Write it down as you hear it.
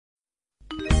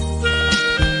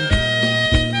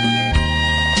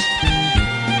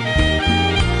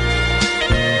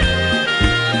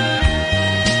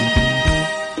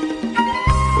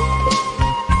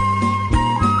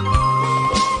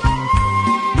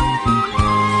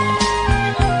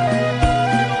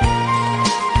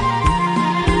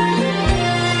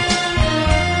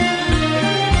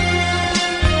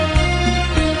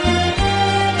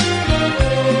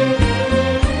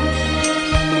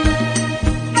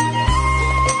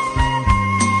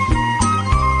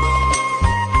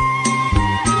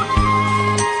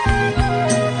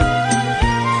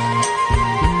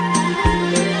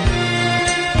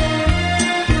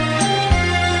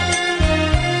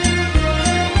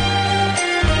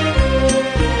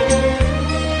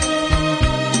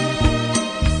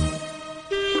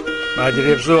จะเ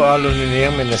รียบสู้อารมณ์นี้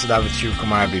มันจะสดาวิชิวข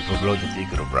มาบิพบโลกที่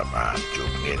กรุบระบาดจุ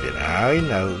กเนี่ยเดี๋ยวให้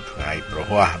ในไงประ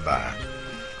หัวบ่า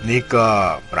นี่ก็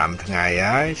ปรำไงไ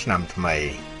อ้ชนำทำไม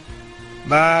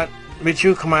บาดวิชิ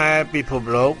วขมาบิพบ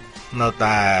โลกนอกแ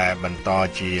ต่บรรทอ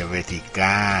จีเวทีก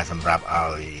าสำหรับเอา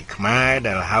ขมาไ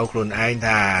ด้เฮาคลุนไอ้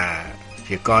ท่าเ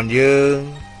จ้าก่อนยืง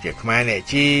เจ้าขมาเนี่ย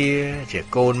จีเจ้า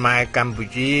โกนไม้กัมพู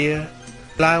ชี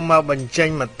ล้างมาบรรจัย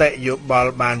มาเตะยุบบอล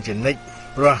บานจะนิด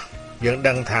เพราะยัง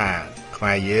ดังท่าขม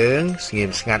ายยืงสงี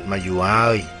บสงัดมาอยู่อ้อ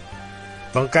ย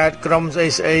บังการกรมไอ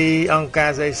ซีองค์กา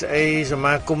รไอซีสม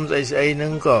าคมไอซีนั่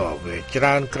งก็เวจร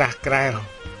านกระกระ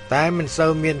แต่มันเศร้า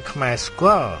เมียนขมายสก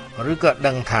อหรือก็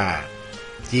ดังท่า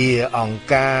เจียองค์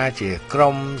การเจียกร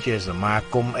มเจียสมา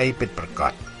คมไอเป็นประกอ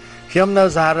บเชื่อมใน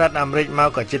สหรัฐอเมริกา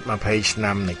ก็จิตมาเพย์น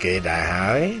ำในเกได้หา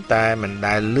ยแต่มันไ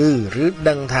ด้ลือหรือ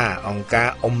ดังท่าองค์การ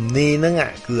อมนีนั่งอ่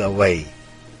ะคือเอาไว้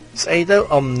ใส่เต้า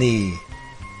อมนี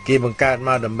กีบังการม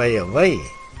าดำไปเอาไว้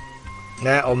น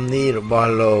ะอมนีระบอ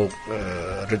โลก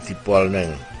ฤทธิพลหนึ่ง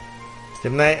จ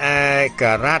ำนายอาก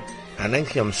ารัดอันนั้น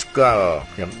ขยมสกอล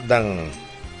ขยมดัง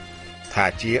ท่า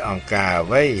จีองค์การ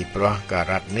ไว้เพราะกา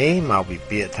รัดนี้มาวิเ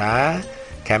ปียท่า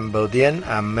Cambodian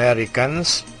Americans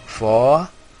for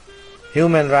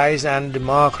Human Rights and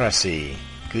Democracy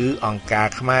คือองค์การ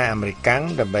ขมายอเมริกัน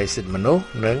ดำไปสิทธิมนุษย์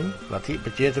หนึ่งลัทธิปร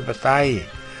ะชาธิปไตย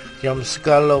ขยมสก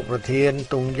อลโลกประเทศ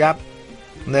ตุงยับ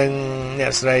หนึ่งเนี่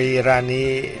ยสไรรานี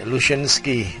ลูเชนส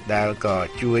กีได้ก็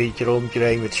ช่วยโจมเจริ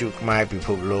ญวิถีขมายพิภ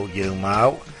พโลกเยอะมา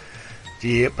ก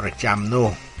ที่ประจำนู่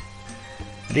น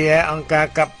เดี๋ยวองค์การ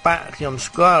กัปปะขยมส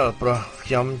กอลเพราะข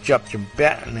ยมจับจุ่มเป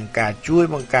ะหนึ่งการช่วย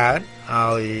บังการเอา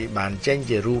บานเจน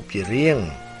จะรูปจะเรียง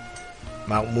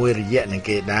มากมวยระยะหนึ่งเก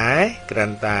ดได้กรั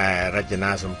นตายรัชนา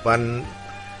สมปัน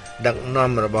ดักน้อ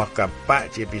มระบอกกัปปะ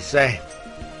เจพิเศษ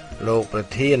โลกประ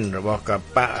เทศระบอกกับ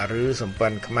ปะหรือสมปั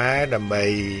นขมายดำไป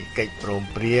กิจโปร่ง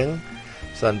เปรียง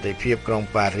สันติเพียบกรอง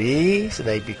ปารีสไ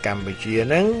ด้ปีกัมพูชี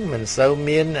นั้นมันเศร้าเ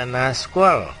มียนอนาสกอ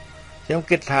ลยัง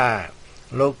คิดท่า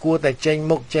โลกกูแต่เจง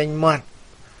มุกเจงมัด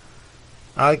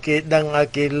เอาเกดังเอา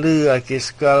เกลือเอาเกส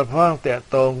กอลพ้องแต่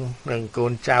ตรงหนึ่งโก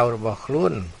นเจ้าระบอกลุ้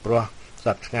นเพราะ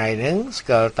สัตว์ไงนั้นสก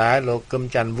อลตายโลกก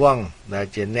ำจันว่องได้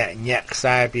เจนแนะทร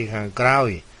ายปีข้างกล้าว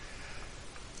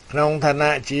นองธนา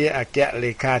จีอาแกเล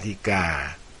ขาธิการ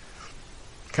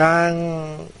ข้าง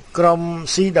กรม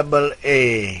CAA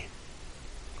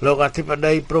โลกอธิปไต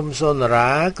ยปรมสนรา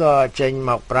ก็เจงหม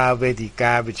อกปราเวทีก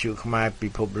าวิชุขมายปิ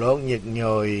ภพโลกหยิก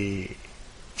ย่อย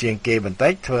เจียงเกบันเต็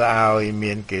กเธอเอาเมี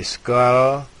ยนเกสกอล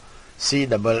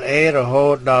CAA ระโห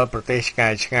ดดอลประเทศกา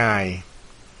ยง่าย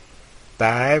แ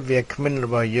ต่เวียกมันระ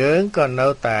บเยิงก็เนา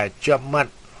แต่จับมัด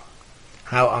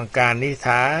หาองค์การนิท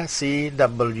า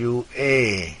CWA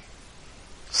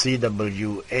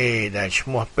ได้ช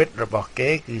มวเป็ดระบอกเก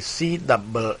คือ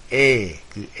CAA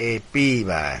คือ AP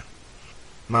บ่า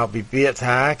มาปิเปีย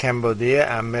ท่า Cambodia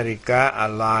America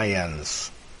Alliance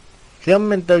เชื่อมเ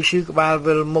ป็นตัวชื่อกบาลเว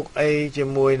ลมุกไอจ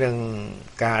มวยหนึ่ง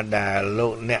กาดาโล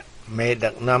กเนี่ยเมดั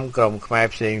กน้ำกรมขมาย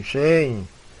เสียง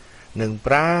หนึ่งป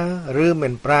ลาหรือเป็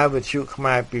นปลาวิชุขม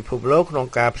ายปีภพโลกนอง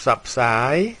กาสับสา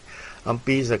ยอัม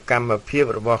ปีสกรรมเพียบ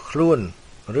ระบอกคลุ่น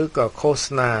หรือก็โฆษ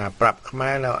ณาปรับขมา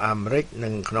ยแล้วอเมริกห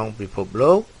นึ่งขนองปิภพโล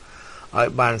กไอ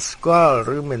บานสกอลห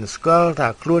รือเมนสกอลถ้า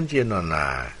คลุ่นเจนนา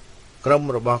กรม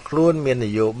ระบอกคลุ่นเมียนน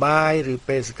โยบายหรือเป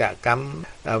สกกรรม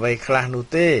เอาไว้คลานู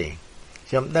เต้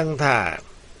จำตั้งท่า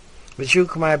วิชุ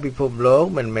ขมายปิภพโลก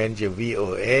มันเมนจะ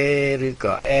VOA หรือ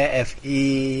ก็ AFE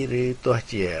หรือตัว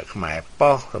เจียขมายป้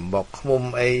อสมบอกขมุม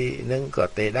ไอนึงก็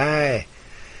เตะได้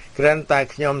กรันตาย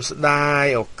ขยมสดาย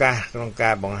โอกาสของก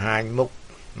ารบังหายมุก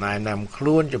นายนำค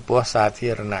ล้วนจะปัวสาธิ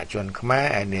รณะจนขมาย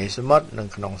ไอเนสมดหนึ่ง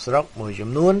ขนมสรกมือจ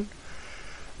ำนวน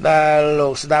ได้โล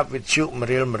กสดับวิชุมาเ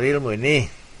รียลมือนี้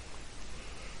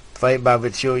ไฟบาวิ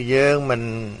ชุเยิงมัน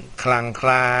คลังคล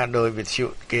าโดยวิชุ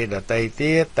เกดไตเ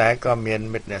ตี้ยแต่ก็เมียน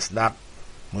เม็ดเนสดับ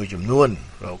มือจำนวน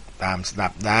โลกตามสดั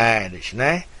บได้ดิฉะ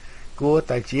นั้นกูแ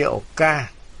ต่เจียโอกาส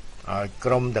ก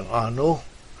รมดังอ่อนุ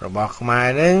ระบอกขมาย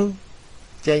นึง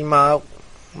เจงม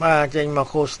า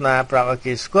โฆษณาปรับอา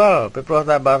กิสกอลไปโปร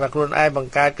ตาบาตะครุนไอบัง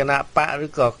การคณะปะหรื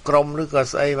อก็กรมหรือก็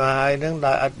ใส่มาให้นึงไ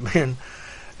ด้อัดเป็น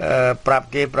ปรับ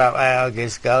เกปรับไออากิ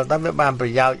สกอลตั้งแต่บ้านปร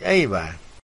ะยาวไอ้บ่า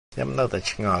จำเราแต่ช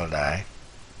งอลได้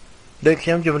โดยเ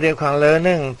ข้มจุดเรียกความเลิน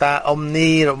นึงตาอมนี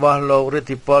ระบอบโลกฤท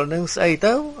ธิพลนึงใส่เ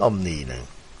ต้าอมนีนึง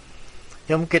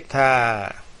ยมกิจธา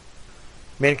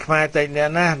เมียนขมายใจเนี่ย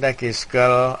นะได้กิสกอ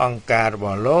ลองค์การระบ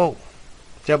อบโลก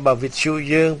จะบวิชุ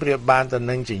เยืองเปรียบบานตะ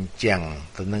นึงจริงจัง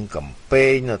ตะนึงกับเป้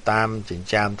นตามจริง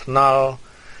จามทนอ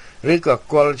หรือก็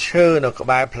กอลเชอร์นก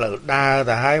บายเผลอดาแ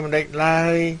ต่ให้มันได้ไล่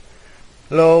จ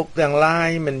លោកទាំងឡាយ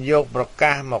មិនយកប្រ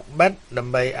កាសមកបិទដើ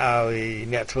ម្បីឲ្យ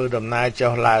អ្នកធ្វើដំណើរ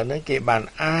ចុះឡើងហ្នឹងគេបាន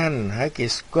អានហើយគេ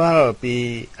ស្គាល់ពី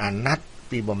អាណត្តិ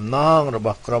ពីបំណងរប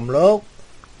ស់ក្រុមលោក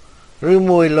ឬ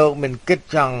មួយលោកមិនគិត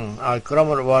ចង់ឲ្យក្រុម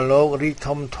របស់លោករីក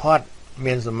ធំធាត់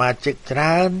មានសមាជិកច្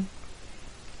រើន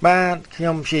បាទខ្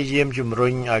ញុំព្យាយាមជំរុ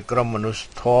ញឲ្យក្រុមមនុស្ស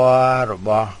ធម៌រប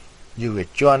ស់យុវ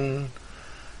ជន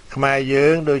ខ្មែរយើ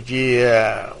ងដូចជា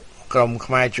ក្រុម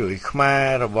ខ្មែរជួយខ្មែរ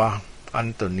របស់អ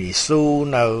ន្តូនីស៊ូ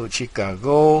នៅ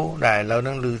Chicago ដែលឥឡូវហ្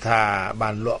នឹងឮថាបា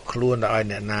នលក់ខ្លួនឲ្យ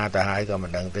អ្នកណាទៅហើយក៏មិ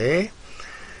នដឹងទេ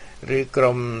ឬក្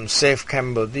រុម Safe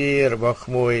Cambodia របស់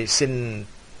ក្មួយ Sin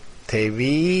TV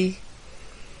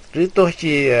ឬទោះ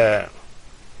ជា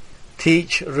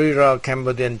Teach Rural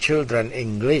Cambodian Children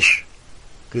English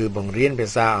គឺបង្រៀនភា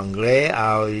សាអង់គ្លេស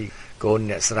ឲ្យកូន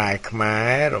អ្នកស្រាយខ្មែ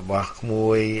ររបស់ក្មួ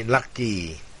យ Lucky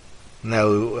នៅ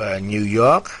New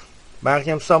York បាទខ្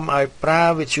ញុំសូមឲ្យប្រើ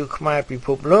វិទ្យុខ្មែរពិភ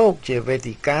ពលោកជាវេ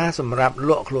ទិកាសម្រាប់ល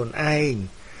ក់ខ្លួនឯង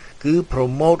គឺ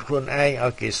promote ខ្លួនឯងឲ្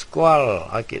យគេស្គាល់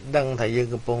ឲ្យគេដឹងថាយើង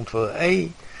កំពុងធ្វើអី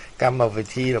កម្មវិ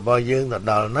ធីរបស់យើងទៅ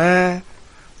ដល់ណា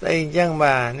ស្អីអញ្ចឹង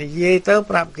បាទនិយាយទៅ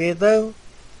ប្រាប់គេទៅ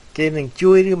គេនឹង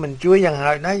ជួយឬមិនជួយយ៉ាង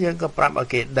ហោចណាស់យើងក៏ប្រាប់ឲ្យ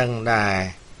គេដឹងដែរ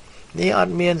នេះអ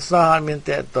ត់មានសោះអត់មាន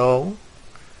តេតង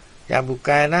យ៉ាងពូ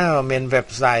កែណាមាន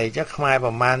website ចឹងខ្មែរប្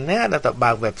រហែលអ្នកដែលទៅ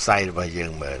បើក website របស់យើ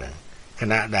ងមើលហ្នឹងខ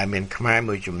ណៈដែលមានខ្មែរ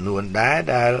មួយចំនួនដែរ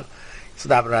ដែលស្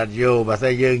ដាប់រ៉ាឌីយ៉ូបើ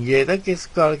តែយើងនិយាយទៅគេ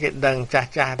ស្គាល់គេដឹងចាស់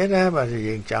ទេណាបើ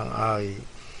យើងចង់ឲ្យ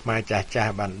ខ្មែរចា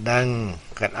ស់បានដឹង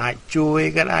គាត់អាចជួយ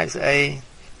គាត់អាចស្អី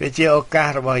វាជាឱកាស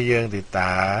របស់យើងទី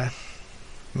តើ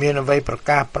មានអ្វីប្រ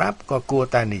កាសប្រាប់ក៏គួរ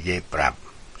តែនិយាយប្រាប់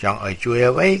ចង់ឲ្យជួយ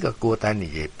អ្វីក៏គួរតែនិ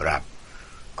យាយប្រាប់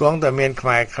គង់តែមានខ្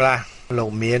មែរខ្លះលោក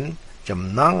មានចំ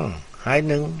ណងហើយ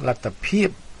នឹងលទ្ធភាព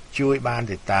ជួយបាន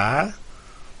ទេតើ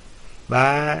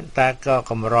បាទតែក៏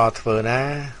កម្រធ្វើណា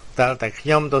តើតែខ្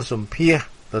ញុំទៅសម្ភាស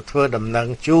ទៅធ្វើដំណឹង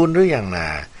ជូនឬយ៉ាងណា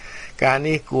ការ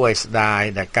នេះគួរឲ្យស្ដាយ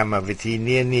ដែលកម្មវិធី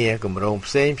នានាគម្រោង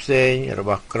ផ្សេងរប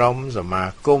ស់ក្រមសមា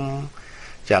គម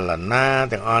ចលនា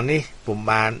ទាំងអស់នេះពុំ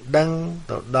បានដឹង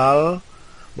ទៅដល់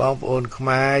បងប្អូនខ្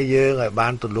មែរយើងឲ្យបា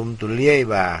នទូលំទូលាយ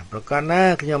បាទប្រកាសណា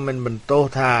ខ្ញុំមិនបន្ទោស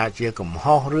ថាជាកំ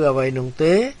ហុសឬអ្វីនោះ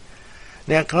ទេ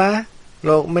អ្នកខ្លះ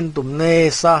លោកមិនទំនេរ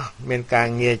សោះមានការ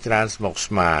ងារច្រើនស្មុគ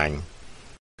ស្មាញ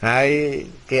ហើយ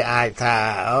គេអាចថា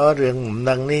រឿងដំ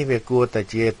ណឹងនេះវាគួរតែ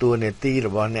ជាតួនាទីរ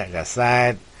បស់អ្នកកាសែ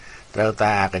តត្រូវ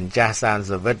តែកញ្ចាស់សាន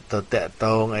សវិតទៅតាក់ទ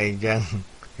ងអីចឹង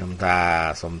ខ្ញុំថា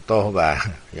សំទោសបាទ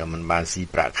ខ្ញុំមិនបានស៊ី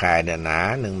ប្រាក់ខែអ្នកណា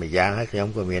នឹងម្យ៉ាងហើយខ្ញុំ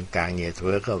ក៏មានការងារធ្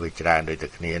វើក៏វាច្រើនដូចតែ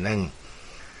គ្នាហ្នឹង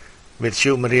វិទ្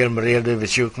យុមរៀលដោយវិ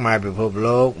ទ្យុខ្មែរពិភព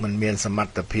លោកមិនមានសម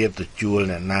ត្ថភាពទៅជួល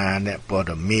អ្នកណាអ្នកព័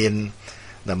ត៌មាន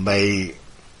ដើម្បី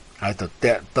ឲ្យទៅ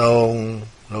តាក់ទង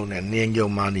លោកអ្នកនាងយក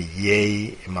មកនិយាយ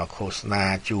មកឃោសនា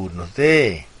ជូននោះទេ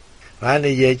បាន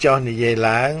និយាយចោះនិយាយ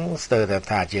ឡើងស្ទើរតែ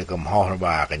ថាជាកំហុសរប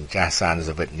ស់កញ្ចាស់សានស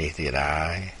វិតនេះទៀតហើ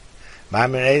យបាន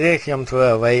មានអីទេខ្ញុំធ្វើ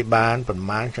អ្វីបានប៉ុន្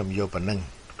មានខ្ញុំយកប៉ុណ្ណឹង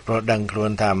ព្រោះដឹងខ្លួ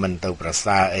នថាមិនទៅប្រ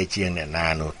សើរអីជាងអ្នកណា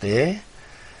នោះទេ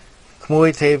ក្មួយ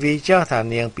ទេវីចោះថា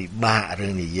នាងពិបាករឿ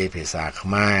ងនិយាយភាសាខ្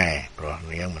មែរព្រោះ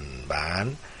នាងមិនបាន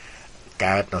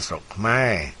កើតនៅស្រុកខ្មែ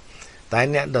រតែ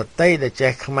អ្នកដតីដែល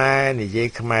ចេះខ្មែរនិយាយ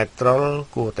ខ្មែរត្រុល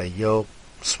គួរតែយក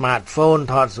smartphone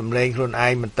ថតសម្លេងខ្លួនឯ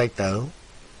ងបន្តិចទៅ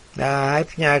ហើយ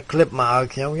ផ្ញើคลิปមកឲ្យ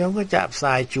ខ្ញុំក៏ចាក់ផ្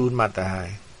សាយជូនមកទៅហើយ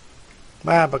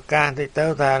បាទប្រកាសតិចទៅ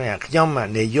ថាខ្ញុំ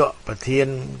នាយកប្រធាន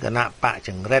គណៈបកច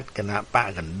ង្រិតគណៈបក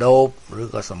កណ្ដោបឬ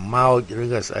ក៏សម្ោចឬ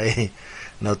ក៏ស្អី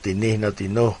នៅទីនេះនៅទី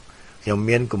នោះខ្ញុំ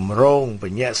មានគម្រោងប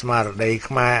ញ្ញាស្មារតី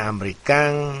ខ្មែរអាមេរិកាំ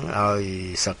ងឲ្យ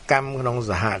សកម្មក្នុង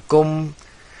សហគមន៍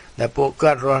ដែលពួក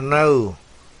គាត់រស់នៅ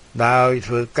ដោយ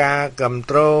ធ្វើការគ្រប់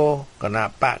គ្រងគណៈ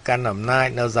បកកណ្ដាលអំណាច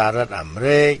នៅសហរដ្ឋអាមេ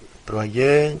រិកព្រោះ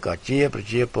យើងក៏ជាប្រ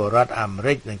ជាពលរដ្ឋអាមេ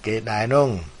រិកនឹងគេដែរនោះ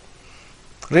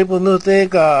ឬពុំនោះទេ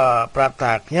ក៏ប្រាប់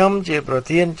ថាខ្ញុំជាប្រ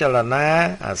ធានចលនា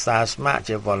អាសាស្ម័គ្រ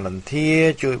ជា volunteer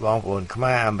ជួយបងប្អូនខ្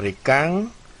មែរអាមេរិកាំង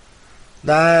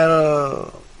ដែល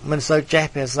មិនសូវចេះ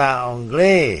ភាសាអង់គ្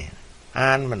លេស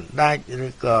អានមិនដាច់ឬ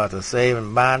ក៏សរសេរមិន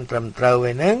បានត្រឹមត្រូវ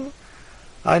ឯហ្នឹង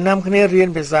ហើយនាំគ្នារៀន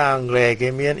ភាសាអង់គ្លេសគេ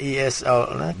មាន ESL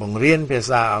ណាបង្រៀនភា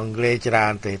សាអង់គ្លេសច្រើ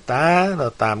នទេតានៅ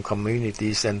តាម community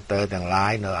center ទាំងឡា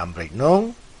យនៅអាមេរិកនោះ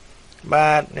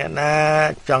បាទអ្នកណា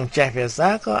ចង់ចេះភាសា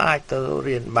ក៏អាចទៅ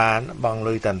រៀនបានបង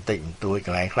លុយតែបន្តិចបន្តួចក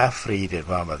ន្លែងខ្លះ free ទៀត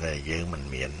ផងបើតែយើងមិន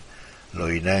មានលុ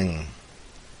យហ្នឹង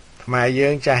ខ្មែរយើ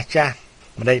ងចាស់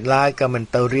មិនដេចឡើយក៏មិន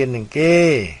ទៅរៀននឹងគេ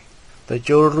ទៅ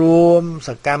ចូលរួមស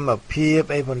កម្មភាព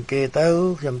អីប៉ុនគេទៅ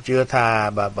ខ្ញុំជឿថា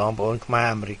បើបងប្អូនខ្មែរ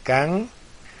អាមេរិកាំង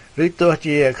ឬទោះ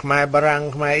ជាខ្មែរបារាំង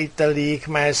ខ្មែរអ៊ីតាលី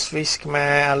ខ្មែរស្វីសខ្មែ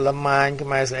រអាល្លឺម៉ាញខ្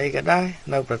មែរស្អីក៏ដែរ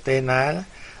នៅប្រទេសណា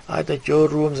ឲ្យទៅចូល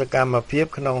រួមសកម្មភាព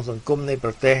ក្នុងសង្គមនៃប្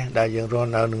រទេសដែលយើងរស់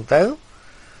នៅនឹងទៅ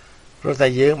ព្រោះតែ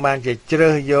យើងបានជាជ្រើ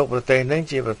សយកប្រទេសនឹង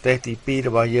ជាប្រទេសទី2រ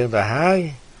បស់យើងទៅហើយ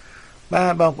បា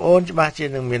ទបងប្អូនច្បាស់ជា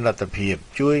នឹងមានលទ្ធភាព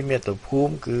ជួយមាតុភូ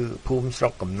មិគឺភូមិស្រុ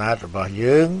កកំណើតរបស់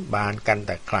យើងបានកាន់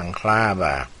តែខ្លាំងក្លា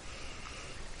បាទ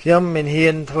ខ្ញុំមិនហ៊ា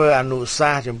នធ្វើអនុ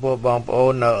សាសន៍ចំពោះបងប្អូ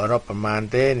ននៅអឺរ៉ុបប្រមាណ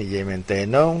ទេនិយាយមែនទេ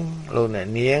នោះលោកអ្នក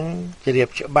នាងជ្រាប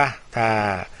ច្បាស់ថា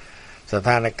ស្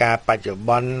ថានភាពបច្ចុប្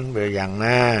បន្នវាយ៉ាង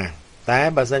ណាតែ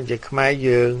បើសិនជាខ្មែរ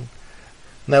យើង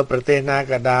នៅប្រទេសណា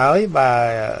ក៏ដោយបើ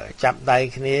ចាប់ដៃ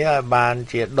គ្នាឲ្យបាន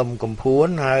ជាដុំកំភួន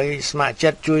ហើយស្ម័គ្រចិ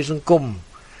ត្តជួយសង្គម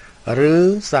ឬ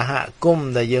សហគមន៍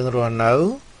ដែលយើងរស់នៅ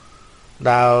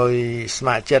ដោយស្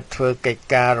ម័គ្រចិត្តធ្វើកិច្ច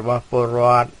ការរបស់ពលរ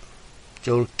ដ្ឋ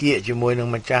ចូលគៀកជាមួយនឹង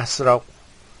ម្ចាស់ស្រុក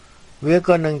វា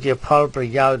ក៏នឹងជាផលប្រ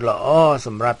យោជន៍ល្អស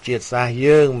ម្រាប់ជាតិសាសន៍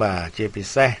យើងបាទជាពិ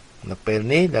សេសនៅពេល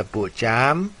នេះដែលពួកចា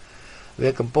ម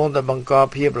វាកំពុងតែបង្ក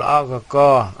ភាពល្អកក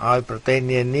ឲ្យប្រទេស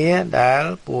នានាដែល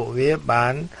ពួកវាបា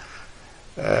ន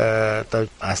ទៅ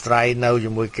អាស្រ័យនៅជា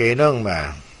មួយគេនោះ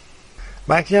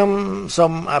បាទខ្ញុំសូ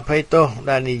មអភ័យទោស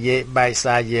ដែលនិយាយបែក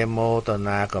សារយេម៉ូទៅ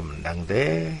ណាក៏មិនដឹងទេ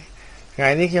ថ្ងៃ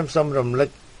នេះខ្ញុំសូមរំលឹក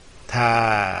ថា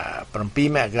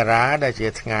7មករាដែលជា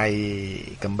ថ្ងៃ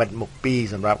កំបិតមុខ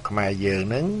2សម្រាប់ខ្មែរយើង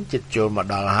នឹងជិតចូលមក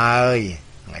ដល់ហើយ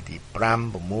ថ្ងៃទី5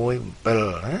 6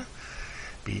 7ណា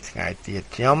ពីថ្ងៃទៀត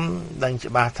ខ្ញុំដឹង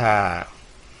ច្បាស់ថា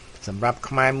សម្រាប់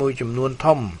ខ្មែរមួយចំនួន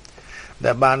ធំ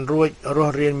ដែលបានរួចរ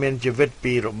ស់រានមានជីវិត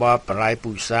ពីរបបបរាយ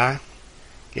ពូជសាសន៍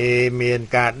គេមាន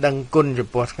ការដឹងគុណចំ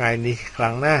ពោះថ្ងៃនេះខ្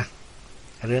លាំងណាស់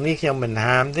រឿងនេះខ្ញុំមិន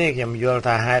ហាមទេខ្ញុំយល់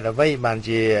ថាហេតុអ្វីបាន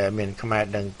ជាមានខ្មែរ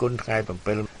ដឹងគុណថ្ងៃ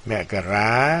7មក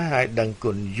រាហើយដឹង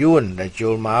គុណយួនដែលចូ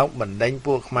លមកបណ្ដេញ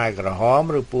ពួកខ្មែរក្រហម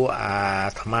ឬពួកអា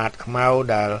ថ្មាតខ្មៅ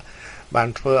ដែលបាន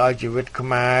ធ្វើឲ្យជីវិតខ្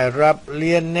មែររាប់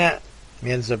លានអ្នក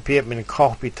មានសភាពមិនខុស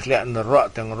ពីធ្លាក់នរក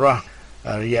ទាំងរស់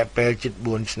រយៈពេលជិត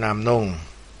4ឆ្នាំនោះ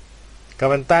ក៏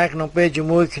ប៉ុន្តែក្នុងពេលជា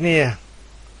មួយគ្នា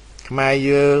ខ្មែរ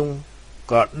យើង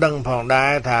ក៏ដឹងផងដែ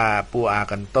រថាពួកអា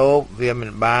កន្តោបវាមិ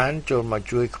នបានចូលមក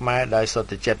ជួយខ្មែរដោយសុទ្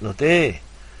ធចិត្តនោះទេ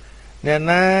អ្នក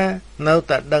ណានៅ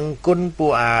តែដឹងគុណពួ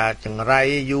កអាចង្រៃ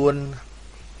យួន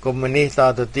កុម្មុយនីស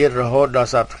តទៅទៀតរហូតដ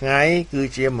ល់សប្តាហ៍ថ្ងៃគឺ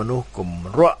ជាមនុស្សគំ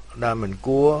រក់ដែលមិន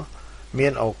គួរមា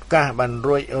នឱកាសបាន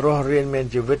រួចរស់រានមាន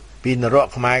ជីវិតពីនរក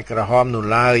ខ្មែរក្រហមនោះ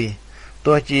ឡើយ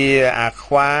ទោះជាអា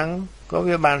ខ្វាងក៏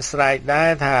វាបានស្រែកដែរ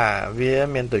ថាវា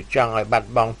មានទៅចង់ឲ្យបាត់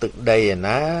បង់ទឹកដីឯ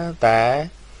ណាតែ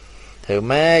ធ្វើ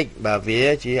ម៉េចបើវា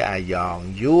ជាអាយ៉ង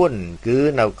យួនគឺ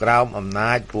នៅក្រោមអំ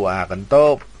ណាចពួកអាកន្តោ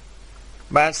ប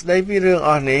បាទស្ដីពីរឿងអ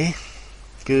ស់នេះ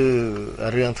គឺ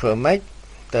រឿងធ្វើម៉េច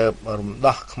ទៅរំ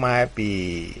ដោះខ្មែរពី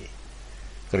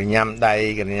ក្រញ៉ាំដៃ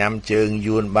ក្រញ៉ាំជើង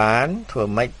យួនបានធ្វើ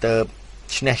ម៉េចទៅ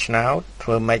ឈ្នះឆ្នោតធ្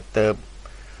វើម៉េចទៅ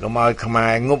កុំឲ្យខ្មែ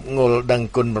រងប់ងល់ដឹង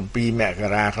គុណ7មក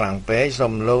រាខ្លាំងពេកសូ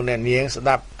មលោកអ្នកនាងស្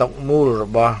ដាប់តុកមូលរ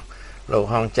បស់លោក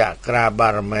ហងចក្រាបា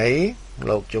រមី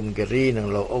លោកជុំគិរីនិង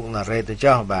លោកអុកណារ៉េទៅ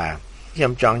ចោះបាទខ្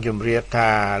ញុំចង់ជម្រាប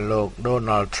ថាលោក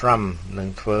Donald Trump នឹង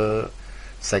ធ្វើ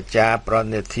សច្ចាប្រ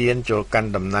ណិធានចូលកាន់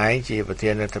តំណែងជាប្រធា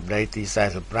នាធិបតីទី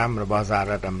45របស់សហ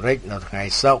រដ្ឋអាមេរិកនៅថ្ងៃ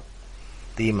សុក្រ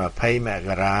ទី20មក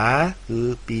រាគឺ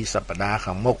2សប្តាហ៍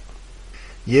ខាងមុខ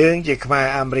យើងជាខ្មែរ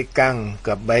អាមេរិកកាំង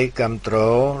ក៏បីគ្រប់គ្រ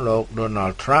ងលោក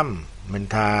Donald Trump មិន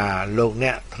ថាលោកអ្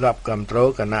នកធ្លាប់គ្រប់គ្រង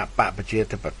គណៈបកប្រជា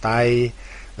ធិបតេយ្យ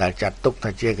ដែលចាត់ទុក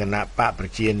ថាជាគណៈបកប្រ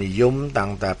ជានិយមតាំ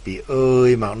ងតែពី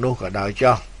មកនោះក៏ដោយ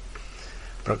ចោះ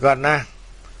ប្រកាសណាស់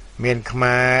មានខ្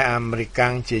មែរអាមេរិក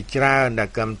កាំងជាច្រើនដែល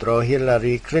គ្រប់គ្រង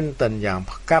Hillary Clinton យ៉ាង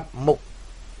ផ្កាប់មុខ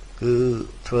គឺ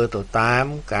ធ្វើទៅតាម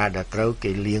ការដែលត្រូវ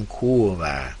គេលៀងខួរ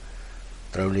បាទ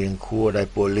ត្រូវលៀងខួរដោយ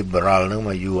ពួក liberal នឹងម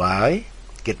កយូរហើយ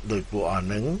គិតដូចពួកអស់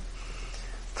នឹង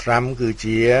Trump គឺ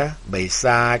ជាបិ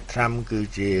សាច Trump គឺ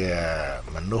ជា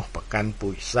មនុស្សប្រកាន់ពូ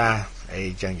ជសាសន៍អី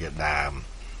ចឹងជាដើម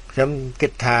ខ្ញុំគិ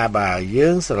តថាបើយើ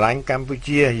ងស្រឡាញ់កម្ពុ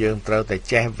ជាយើងត្រូវតែ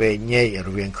ចេះវែកញែករ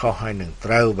វាងខុសហើយនឹង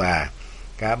ត្រូវបាទ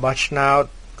ការបោះឆ្នោត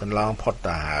កន្លងផុត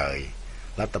ទៅហើយ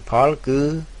លទ្ធផលគឺ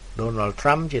Donald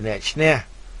Trump ជាអ្នកឈ្នះ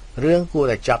រឿងគួរ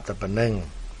តែចាប់តែប៉ុណ្្នឹង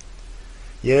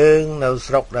យើងនៅ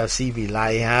ស្រុកដែលស៊ីវិល័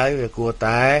យហើយវាគួរ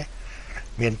តែ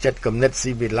មានចិត្តគំនិត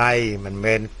ស៊ីវិល័យមិន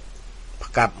មែន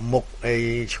ផ្កាប់មុខអី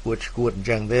ឈួតអញ្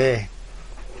ចឹងទេ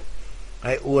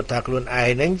ហើយអួតថាខ្លួនឯង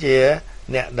ហ្នឹងជា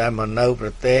អ្នកដែលមកនៅប្រ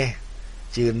ទេស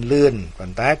ជឿនលឿនប៉ុ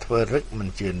ន្តែធ្វើរឹកមិន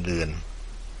ជឿនលឿន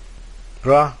ព្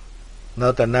រោះនៅ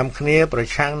តែនាំគ្នាប្រ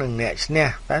ឆាំងនឹងអ្នកឈ្នះ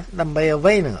តែដើម្បីអ្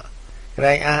វីហ្នឹងក្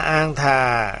រែងអះអាងថា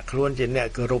ខ្លួនជាអ្នក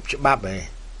គោរពច្បាប់ឯង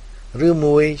ឬ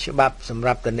មួយច្បាប់សម្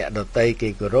រាប់តែអ្នកដទៃគេ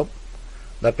គោរព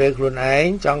ដល់ពេលខ្លួនឯង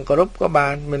ចង់គោរពក៏បា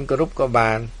នមិនគោរពក៏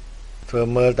បានធ្វើ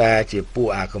មើលតែជាពួក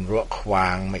អាកំរក់ខ្វា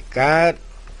ងមិនកើត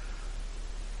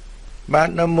បាន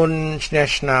នៅមុនឈ្នះ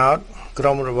ឆ្នោតក្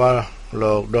រុមរបស់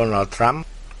លោក Donald Trump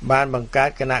បានបង្កើត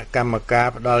គណៈកម្មការ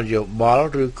ផ្ដល់យោបល់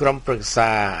ឬក្រុមប្រឹក្សា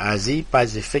អាស៊ី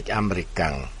Pacific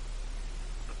American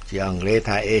ជាអង់គ្លេស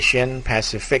ថា Asian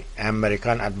Pacific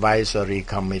American Advisory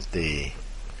Committee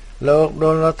លោក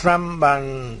Donald Trump បាន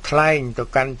ថ្លែងទៅ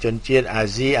កាន់ជនជាតិអា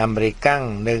ស៊ីអាមេរិកាំង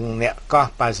និងអ្នកកោះ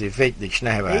Pacific ដូច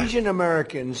នេះបាទ Asian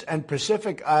Americans and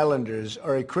Pacific Islanders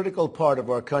are a critical part of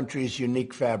our country's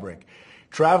unique fabric,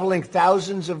 traveling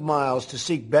thousands of miles to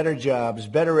seek better jobs,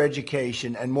 better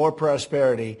education, and more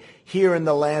prosperity here in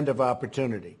the land of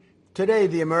opportunity. Today,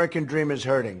 the American dream is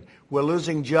hurting. We're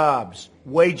losing jobs,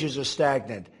 wages are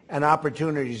stagnant, and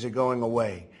opportunities are going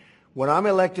away. When I'm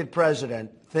elected president,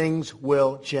 things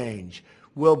will change.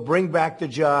 We'll bring back the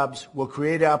jobs, we'll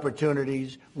create opportunities,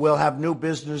 we'll have new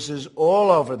businesses all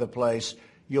over the place.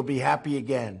 You'll be happy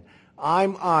again.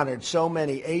 I'm honored so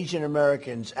many Asian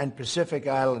Americans and Pacific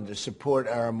Islanders support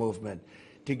our movement.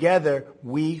 Together,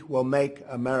 we will make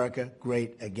America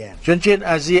great again. ជនជាតិ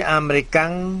អាស៊ីអាមេរិកាំ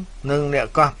ងនិងអ្នក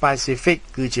កោះ Pacific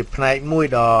គឺជាផ្នែកមួយ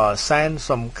ដ៏សែន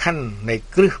សំខាន់នៃ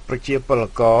គ្រឹះប្រជាពល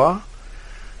ករ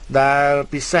ដែល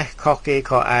ពិសេសខុសគេ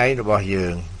ខុសឯងរបស់យើ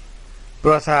ងព្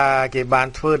រោះថាគេបាន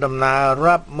ធ្វើដំណើរ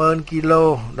រាប់ម៉ឺនគីឡូ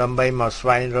ដើម្បីមកស្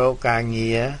វែងរកការ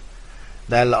ងារ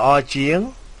ដែលល្អជាង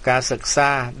ការសិក្សា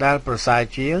ដែលប្រសើរ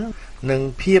ជាងនិង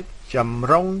ភាពចម្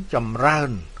រុងចម្រើន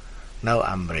នៅ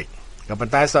អាមេរិកក៏ប៉ុ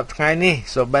ន្តែសប្តាហ៍ថ្ងៃនេះ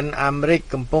សូបិនអាមេរិក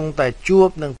កំពុងតែជួប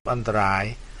នឹងអន្តរាយ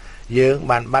យើង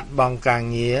បានបាត់បង់ការ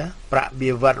ងារប្រាក់បៀ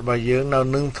វត្សរបស់យើងនៅ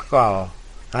នឹងថ្កល់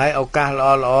ហើយឱកាសល្អ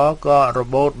ៗក៏រ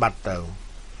បូតបាត់ទៅ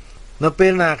នៅពេ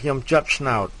លណាខ្ញុំជាប់ឆ្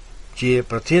នោតជា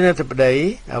ប្រធានាធិបតី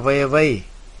អ្វីៗ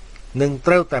នឹង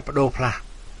ត្រូវតែបដូរផ្លាស់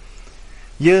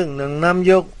យើងនឹងនាំ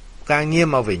យកការងារ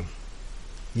មកវិញ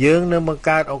យើងនឹងបង្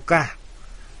កើតឱកាស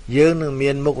យើងនឹង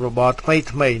មានមុខរបរថ្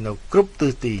មីៗនៅគ្រប់ទិ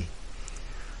សទី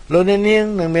លោកអ្នកនាង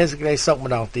នឹងមានសេចក្តីសុខ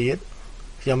ម្ដងទៀត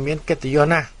ខ្ញុំមានកិត្តិយស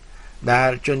ណាស់ដែល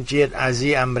ជនជាតិអាស៊ី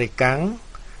អាមេរិកាំង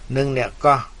និងអ្នក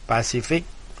កោះ Pacific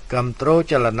គាំទ្រ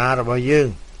ចលនារបស់យើង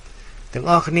ទាំង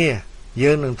អស់គ្នា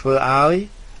យើងនឹងធ្វើឲ្យ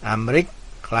អាមេរិក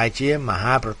ក្លាយជាម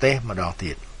ហាប្រទេសម្ដង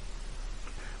ទៀត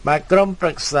បាទក្រុមប្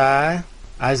រឹក្សា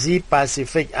អាស៊ី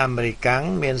Pacific American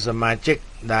មានសមាជិក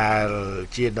ដែល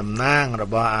ជាតំណាងរ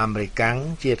បស់អាមេរិកាំង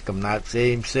ជាតិកំណើតផ្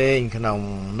សេងក្នុង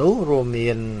នោះរួម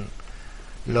មាន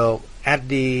លោក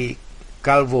Eddie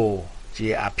Calvo ជា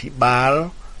អភិបាល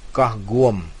កោះ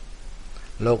Guam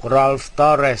លោក Rolf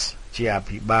Torres ជាអ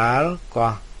ភិបាល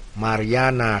កោះ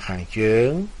Mariana ខាងជើង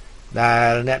ដែ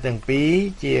លអ្នកទាំងពីរ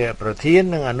ជាប្រធាន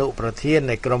និងអនុប្រធាន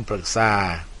នៃក្រុមប្រឹក្សា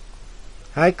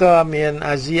ហើយក៏មាន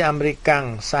អាស៊ីអាមេរិកាំង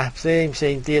សាសផ្សេ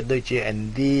ងទៀតដូចជាឥណ្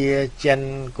ឌាចិន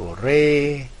កូរ៉េ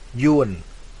យួន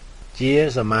ជា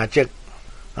សមាជិក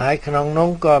ហើយក្នុងនោះ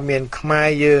ក៏មានខ្មែរ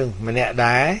យើងម្នាក់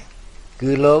ដែរ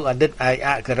គឺលោកអតីតឯកអ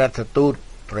គ្គរដ្ឋទូត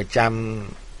ប្រចាំ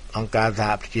អង្គការសហ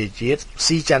ប្រជាជាតិ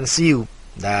ស៊ីចាន់ស៊ីវ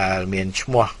ដែលមានឈ្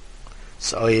មោះ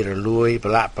ស្អុយរលួយប្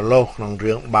រឡាក់ប្រឡោះក្នុង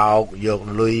រឿងបោកយក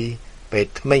លុយពេទ្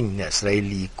យថ្មិញអ្នកស្រី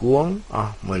លីគួងអ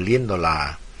ស់$1 លាន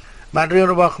បាទរឿង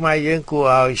របស់ខ្មែរយើងគួរ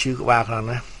ឲ្យឈឺក្បាលខ្លាំង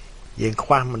ណាស់យើងខ្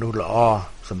វះមនុស្សល្អ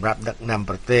សម្រាប់ដឹកនាំ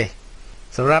ប្រទេស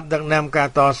សម្រាប់ដឹកនាំការ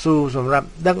តស៊ូសម្រាប់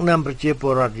ដឹកនាំប្រជាព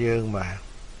លរដ្ឋយើងបាទ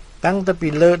តាំងតែពី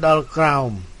លើដល់ក្រោ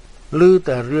មឮ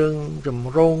តែរឿងច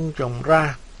ម្រូងចម្រាស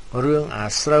រឿងអា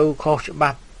ស្រូវខុសច្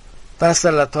បាប់តែ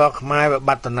សិលធម៌ខ្មែរវា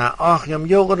បាត់តាអស់ខ្ញុំ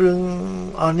យករឿង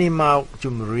អស់នេះមកជ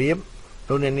ម្រាប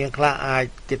លោកអ្នកនាងខ្លះអាច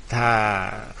គិតថា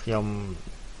ខ្ញុំ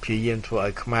ព្យាយាមធ្វើឲ្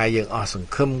យខ្មែរយើងអស់សង្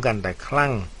ឃឹមកាន់តែខ្លាំ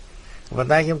ងប៉ុន្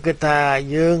តែខ្ញុំគិតថា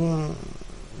យើង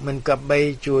មិនក៏បី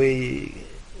ជួយ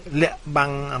លាក់បាំ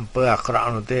ងអំពើអាក្រក់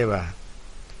នោះទេបាទ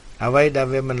អ្វីដែល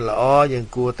វាមិនល្អយើង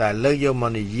គួរតែលើកយកម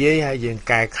កនិយាយហើយយើង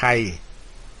កែខៃ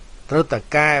ត្រូវតែ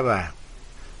កែបាទ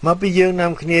មកពីយើង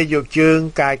នាំគ្នាយកជើង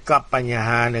កាយកប់បញ្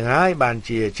ហានឹងហើយបាន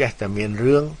ជាចេះតែមាន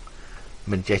រឿង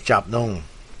មិនចេះចប់នោះ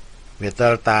វាទៅ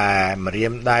តែម្រា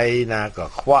មដៃណាក៏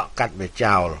ខ្វក់កាត់វា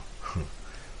ចោល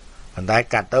ប៉ុន្តែ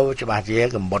កាត់ទៅច្បាស់ជា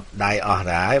កំបុតដៃអស់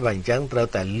ដែរបើអញ្ចឹងត្រូវ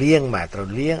តែលាងបាទត្រូវ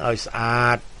លាងឲ្យស្អា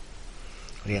ត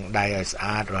លាងដៃឲ្យស្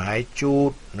អាតរហ័យជូ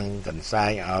តនិងកន្សែ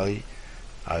ងឲ្យ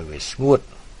វាស្ងួត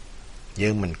យើ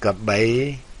ងមិនកាប់បី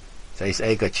ស្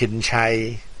អីក៏ឈិនឆៃ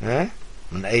ណា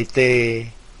មិនអីទេ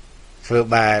ធ្វើ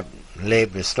បែបលេប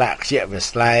វាស្លាក់ខ្ជាក់វា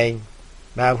ស្លែង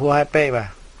បាទហួសឲ្យពេកបាទ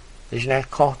ដូច្នេះ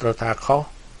ខុសត្រូវថាខុស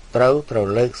ត្រូវ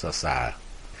លើកសរសើរ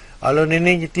អរលោក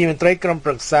នាងជាទីមេត្រីក្រុម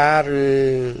ប្រឹក្សាឬ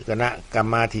គណៈក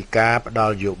ម្មាធិការផ្ដ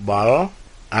ល់យោបល់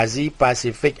អាស៊ី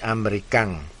Pacific American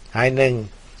ហើយនឹង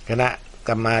គណៈ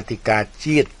កម្មាធិការ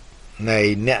ជាតិនៃ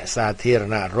អ្នកសាធារ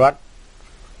ណរដ្ឋ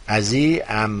អាស៊ី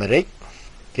អាមេរិក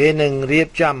គេនឹងរៀប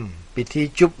ចំពិធី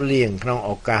ជប់លៀងក្នុង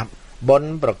ឱកាសបុណ្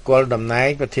យប្រគល់តំណែង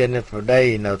ប្រធានាធិបតី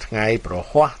នៅថ្ងៃប្រ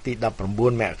ហ័សទី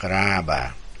19 មករាបាទ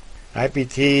ហើយពិ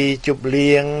ធីជប់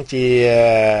លៀងជា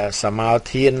សមា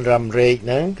ធានរំរែកហ្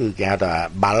នឹងគឺគេហៅថា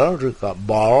បាល់ឬក៏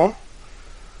បល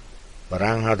បា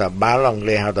រាំងហៅថាបាល់អង់គ្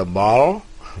លេសហៅថាបល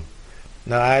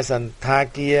នៅឯសន្តា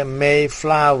គារ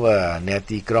Mayflower នៅ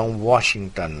ទីក្រុង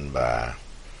Washington បាទ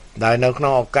ដោយនៅក្នុ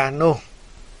ងឱកាសនោះ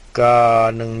ក៏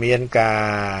នឹងមានការ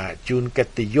ជូនកិ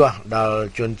ត្តិយសដល់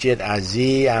ជនជាតិអា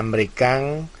ស៊ីអាមេរិក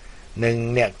និង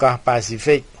អ្នកកោះប៉ាស៊ីហ្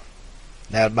វិក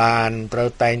ដែលបានត្រូវ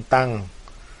តែងតាំង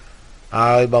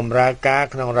ឲ្យបម្រើការ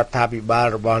ក្នុងរដ្ឋាភិបាល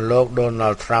របស់លោក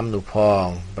Donald Trump នោះផង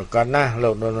ប្រកាសណាស់លោ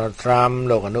ក Donald Trump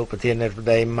លោកអនុប្រធានាធិប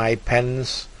តី Mike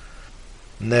Pence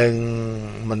និង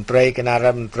មន្ត្រីគណៈរ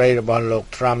ដ្ឋមន្ត្រីរបស់លោក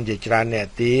Trump ជាច្រើនអ្នក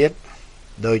ទៀត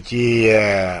ដូចជា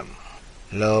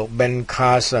លោក Ben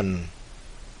Carson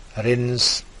Reince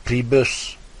Priebus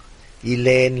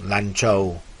Elaine Lanchau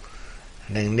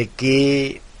និង Nikki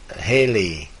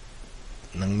Haley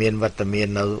នឹងមានវត្តមាន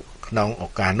នៅក្នុងឱ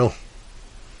កាសនោះ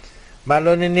បាទ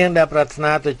លោកនាងដែលប្រាថ្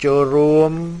នាទៅចូលរួ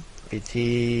មពិ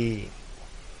ធី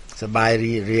សប្បាយ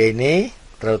រីករាយនេះ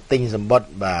ត្រូវទិញសម្បុត្រ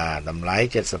បាទតម្លៃ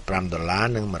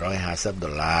$75និង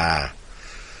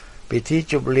$150ពិធី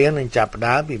ជប់លៀងនឹងចាប់ផ្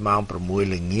ដើមពីម៉ោង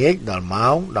 6 ល្ងាចដល់ម៉ោ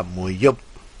ង 11 យប់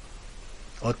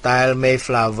Hotel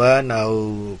Mayflower នៅ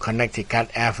Connecticut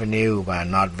Avenue បាទ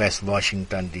Northwest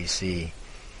Washington DC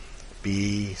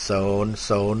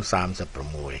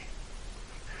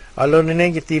 20036អរលោកនា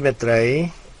ងជាទីមេត្រី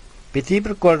ពិធី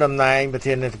ប្រគល់តំណែងប្រ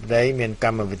ធានាធិបតីមានក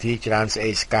ម្មវិធីច្រើនស្អេ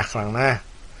កស្កះខ្លាំងណាស់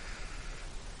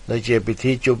ដូចជាពិ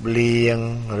ធីជប់លៀង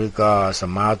ឬក៏ស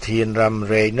មាធានរំ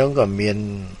រែកនោះក៏មាន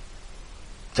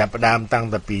ចាប់ផ្ដើមតាំង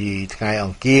ពីថ្ងៃអ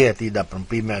ង្គារទី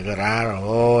17មករារ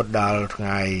ហូតដល់ថ្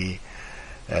ងៃ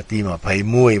ទី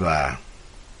21បាទ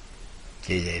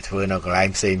គេធ្វើនៅកន្លែង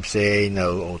ផ្សេងនៅ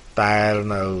អូតែល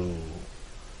នៅ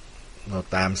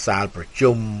តាមសាលប្រ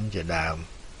ជុំជាដើម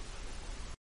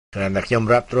តែខ្ញុំ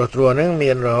រាប់ត្រួសហ្នឹង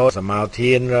មានរហូតសមា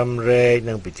ធានរំរែក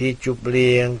និងពិធីជប់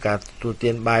លៀងការទទួល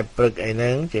ទានបាយព្រឹកអីហ្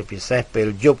នឹងជាពិសេសពេល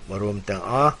យប់រួមទាំង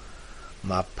អស់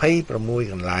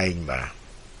26កន្លែងបាទ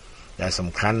ដែលសំ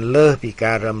ខាន់លើសពី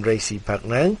ការរំរែកស៊ីផឹក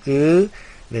ហ្នឹងគឺ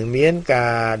នឹងមានកា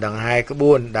រដង្ហែក្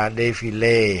បួនដើរ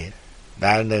défilé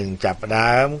ដែលនឹងចាប់ផ្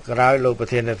ដើមក្រោយលោកប្រ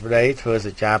ធានាធិបតីធ្វើស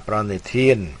ច្ចាប្រណិធា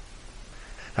ន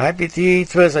ហើយពិធី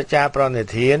ធ្វើសច្ចាប្រណិ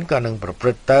ធានក៏នឹងប្រព្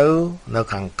រឹត្តទៅនៅ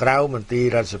ខាងក្រៅមន្ទីរ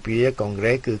រដ្ឋសភាកុងក្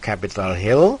រែសគឺ Capitol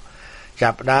Hill ចា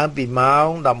ប់ផ្ដើមពីម៉ោង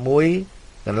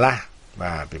 11 កន្លះ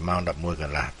បាទពីម៉ោង 11 ក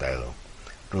ន្លះទៅរ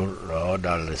ហូតដ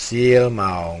ល់រសៀល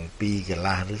ម៉ោង 2 កន្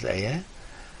លះឬស្អី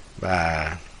បា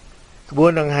ទក្បួ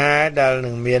នដង្ហែដែល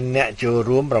នឹងមានអ្នកចូល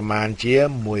រួមប្រមាណជា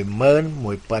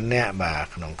 11,000 នាក់បាទ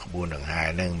ក្នុងក្បួនដង្ហែ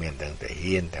នឹងមានទាំងទា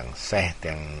ហានទាំងសេះ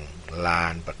ទាំងឡា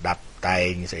នប្រដាប់តែ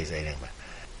ងស្អីហ្នឹងបាទ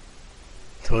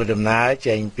ធ្វើដំណើរ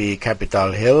ចេញពី Capitol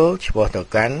Hill ឆ្ពោះទៅ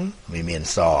កាន់វិមាន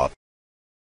សអរ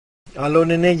លោក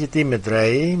នាងជាទីមេត្រី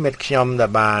មិត្តខ្ញុំដែ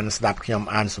លបានស្ដាប់ខ្ញុំ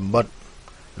អានសម្បត្តិ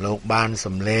លោកបានស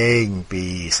ម្លេងពី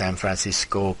San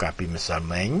Francisco កាលពីម្សិល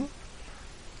មិញ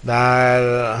ដែល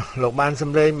លោកបានស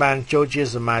ម្លេងបានចូលជា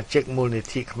សមាជិកមូលនិ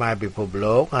ធិខ្មែរពិភព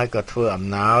លោកហើយក៏ធ្វើអំ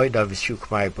ណោយដល់វិទ្យុ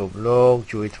ខ្មែរពិភពលោក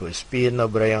ជួយធ្វើស្ពាននៅ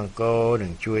ព្រៃអង្គរនិ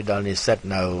ងជួយដល់និស្សិត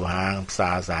នៅហាងផ្សា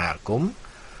រសហគមន៍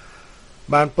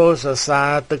បានពោលសរសើរ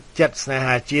ទឹកចិត្តស្នេ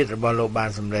ហាជាតិរបស់លោកបាន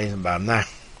សម្លេងសម្បើមណាស់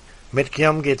មិត្តខ្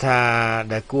ញុំគេថា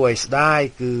ដែលគួរឲ្យស្ដាយ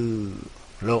គឺ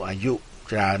លោកអាយុ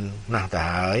ច្រើនណាស់ទៅ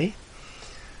ហើយ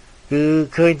គឺ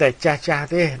ឃើញតែចាស់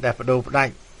ទេដែលបដូរផ្ដា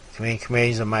ច់ក្មេង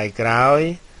ៗសម័យក្រោយ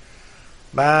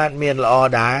បាទមានល្អ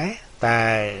ដែរតែ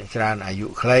ច្រើនអាយុ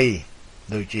ខ្លី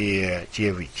ដូចជា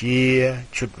វិជា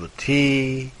ឈុតវិធី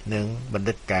និងបណ្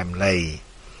ឌិតកែមលី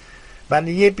បាន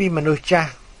និយាយពីមនុស្សចា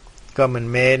ស់ក៏មិន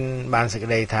មែនបានសេចក្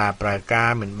តីថាប្រើការ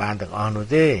មិនបានទាំងអស់នោះ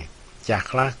ទេចាស់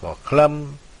ខ្លះក៏ក្លឹម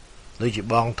ដូចជា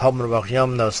បងធំរបស់ខ្ញុំ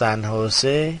នៅសានហូ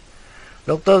សេ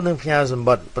លោកទៅនឹងផ្ញើសម្ប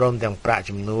ត្តិព្រមទាំងប្រាក់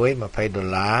ជំនួយ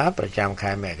$20ប្រចាំ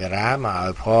ខែមករាមក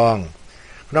ឲ្យផង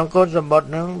ក្នុងកូនសម្បត្តិ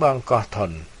នឹងបងកោះធ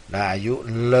នដែលអាយុ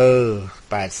លើ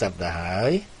80ទៅហើ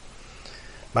យ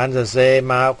បានសរសេរ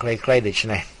មកខ្លីៗដូច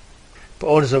នេះប្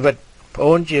អូនសវិតប្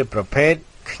អូនជាប្រភេទ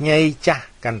ខ្ញីចាស់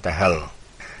កាន់តែហិល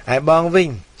ហើយបងវិញ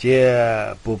ជា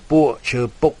ពពួកឈើ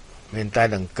ពុកមានតែ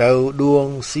ដង្កូវដួង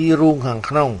ស៊ីរូងខាង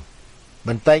ក្នុងប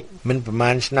ន្តិចមិនប្រមា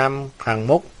ណឆ្នាំខាង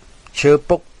មុខឈើ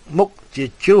ពុកមុខជា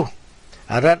ជ្រុះ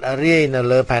អរិតអរាយនៅ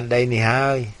លើផែនដីនេះហើ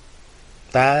យ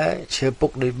តើឈើពុ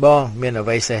កដូចបងមានអ្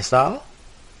វីសេះសល់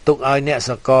ទុកឲ្យអ្នក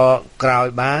សកលក្រោយ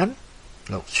បាន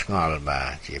លោកឆ្ងល់បាទ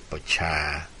ជាពុច្ឆា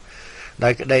ដោ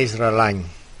យក្តីស្រឡាញ់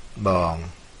បង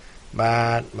បា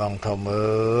ទបងធំ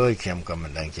អើយខ្ញុំក៏មិ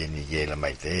នដឹងជានិយាយល្មិ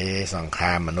ចទេសង្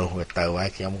ខារមនុស្សវាទៅហើយ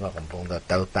ខ្ញុំក៏កំពុងតែ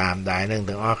ទៅតាមដែរនឹង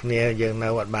ទាំងអស់គ្នាយើងនៅ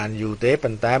អត់បានយូរទេ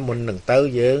ប៉ុន្តែមុននឹងទៅ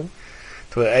យើង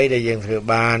ធ្វើអីដែលយើងធ្វើ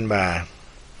បានបាទ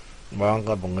បង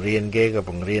ក៏បង្រៀនគេក៏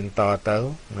បង្រៀនតទៅ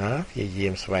ណាព្យាយា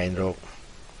មស្វែងរក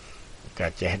កា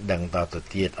រចេះដឹងតទៅ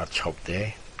ទៀតអត់ឈប់ទេ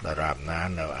ដរាបណា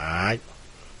នៅអាច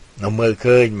នៅមើល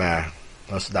ឃើញបាទ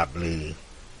នៅស្ដាប់ឮ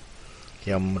ខ្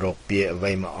ញុំរកពាក្យអ្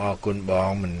វីមកអរគុណបង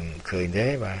មិនឃើញទេ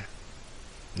បាទ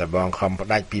តែបងខំផ្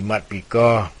ដាច់ពីមាត់ពីក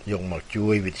យកមកជួ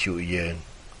យវិទ្យុយើង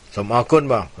សូមអរគុណ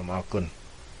បងសូមអរគុណ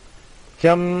ខ្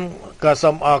ញុំក៏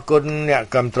សូមអរគុណអ្នក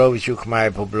គ្រប់គ្រងវិទ្យុខ្មែរ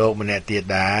ពិភពលោកម្នាក់ទៀត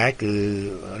ដែរគឺ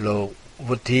លោក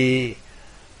វុធី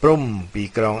ព្រំពី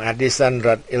ក្រុង Addison រ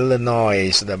ដ្ឋ Illinois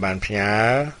ដែលបានផ្ញើ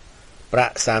ប្រា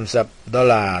ក់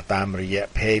$30តាមរយៈ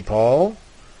PayPal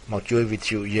មកជួយវិទ្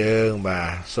យុយើងបាទ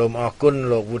សូមអរគុណ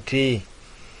លោកវុធី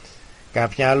ការ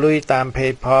ផ្ញើលុយតាម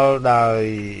PayPal ដោយ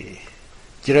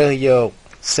ជ្រើសយក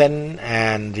send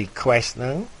and request ហ្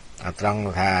នឹងត្រង់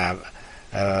ថា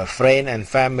friend and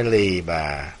family បា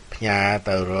ទផ្ញើ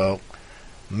ទៅរក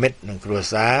មិត្តនិងគ្រួ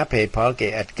សារ PayPal គេ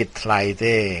អត់គិតថ្លៃ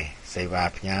ទេសេវា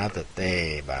ផ្ញើទៅទេ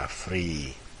បាទ free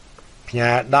ផ្ញើ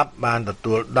10បានទ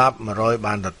ទួល10 100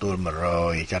បានទទួល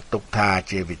100ចាត់ទុកថា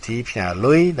ជាវិធីផ្ញើ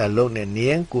លុយដែលលោកអ្នក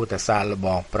នាងគួរតែសាកល្ប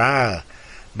ងប្រើ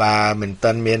បើមិន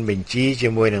ទាន់មានបញ្ជីជា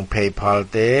មួយនឹង PayPal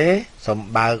ទេសូម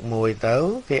បើកមួយទៅ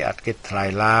គេអត់គិតថ្លៃ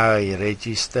ឡើយ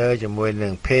register ជាមួយនឹ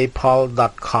ង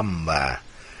paypal.com បាទ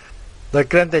ដោយ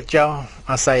គ្រាន់តែចុះ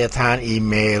អាស័យដ្ឋានអ៊ី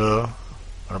មែល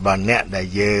របស់អ្នកដែល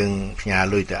យើងផ្ញើ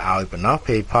លុយទៅឲ្យប៉ុណ្ណោះ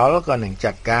PayPal ក៏នឹង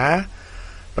ចាត់ការ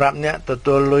ប្រាប់អ្នកទ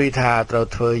ទួលលុយថាត្រូវ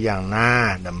ធ្វើយ៉ាងណា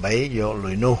ដើម្បីយក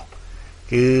លុយនោះ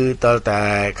គឺតើតែ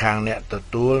ខាងអ្នកទ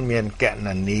ទួលមានគណ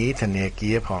នីធនា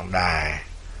គារផងដែរ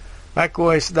ហើយគួ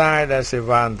រឲ្យស្ដាយដែលសេ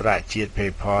វាអន្តរជាតិ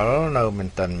PayPal នៅមិន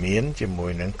ទាន់មានជាមួ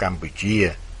យនឹងកម្ពុជា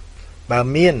បើ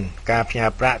មានការផ្ញើ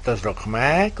ប្រាក់ទៅស្រុកខ្មែ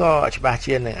រក៏ច្បាស់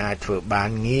ជានឹងអាចធ្វើបាន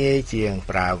ងាយជាង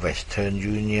ប្រើ Western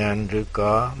Union ឬ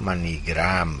ក៏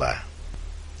MoneyGram បាទ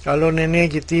អរលោកអ្នកនាង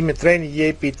ជាទីមេត្រីនិយា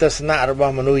យពីទស្សនៈរប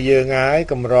ស់មនុស្សយើងហើយ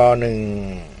កម្រនឹង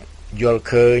យល់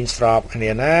ឃើញស្របគ្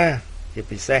នាណាជា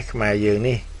ពិសេសខ្មែរយើង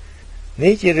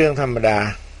នេះជារឿងធម្មតា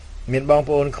មានបង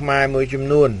ប្អូនខ្មែរមួយចំ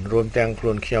នួនរួមទាំងខ្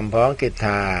លួនខ្ញុំផងគេ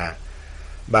ថា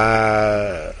បើ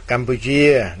កម្ពុជា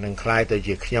នឹងក្លាយទៅ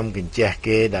ជាខ្ញុំកញ្ចេះ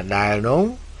គេដដែលនោះ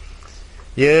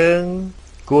យើង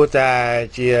គួរតែ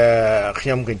ជាខ្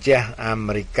ញុំកញ្ចេះអា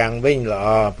មេរិកាំងវិញល្អ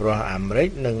ព្រោះអាមេរិក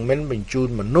នឹងមិនបញ្ជូន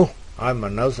មនុស្សឲ្យម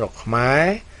កនៅស្រុកខ្មែរ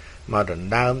មកដណ្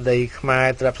ដើមដីខ្មែរ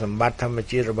ទ្រព្យសម្បត្តិធម្ម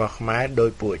ជាតិរបស់ខ្មែរដោ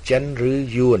យពួកចិនឬ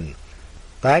យួន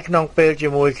តែក្នុងពេលជា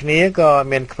មួយគ្នាក៏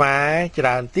មានខ្មែរច្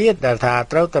រើនទៀតដែលថា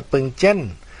ត្រូវតែពឹងចិន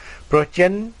ព្រោះចិ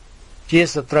នជា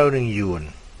សត្រូវនឹងយួន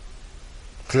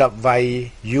ធ្លាប់វាយ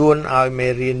យួនឲ្យមេ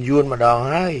រៀនយួនម្ដង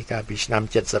ហើយកាលពីឆ្នាំ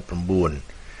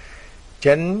79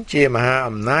ចិនជាមហា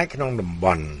អំណាចក្នុងតំប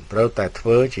ន់ត្រូវតែធ្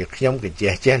វើជាខ្ញុំកញ្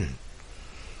ចេះចិន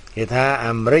គេថា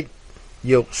អាមេរិក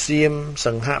យកសៀម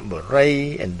សិង្ហបុរី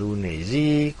ឥណ្ឌូនេស៊ី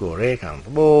កូរ៉េខាង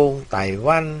ត្បូងតៃ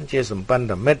វ៉ាន់ជាសម្ព័ន្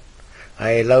ធមិត្ត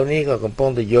ហើយឥឡូវនេះក៏កំពុង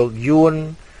តែយកយួន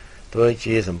ធ្វើ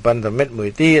ជាសម្ព័ន្ធមិត្តមួ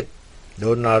យទៀត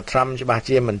Donald Trump ច្បាស់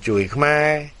ជាមិនជួយខ្មែរ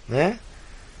ណា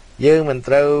យើងមិន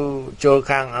ត្រូវចូល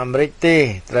ខាងអាមេរិកទេ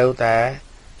ត្រូវតែ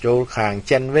ចូលខាង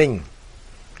ចិនវិញ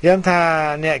ខ្ញុំថា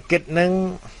អ្នកគិតនឹង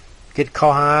គិតខុ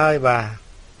សហើយបាទ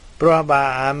ព្រោះបើ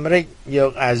អាមេរិកយ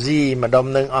កអាស៊ីម្ដុំ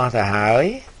នឹងអស់ទៅហើយ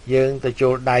យើងទៅចូ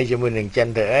លដៃជាមួយនឹងចិន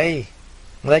ទៅអី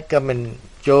ម្លេចក៏មិន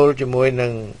ចូលជាមួយនឹ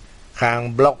ងខាង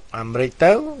ប្លុកអាមេរិក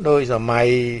ទៅដោយសម័យ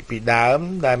ពីដើម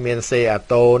ដែលមានសេអា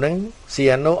តូហ្នឹងស៊ី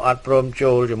អានោះអត់ព្រម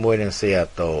ចូលជាមួយនឹងសេអា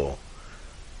តូ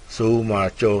ស៊ូមក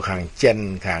ចូលខាងចិន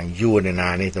ខាងយួនណា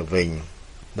នេះទៅវិញ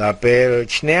ដល់ពេល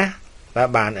ឈ្នះ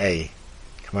បានអី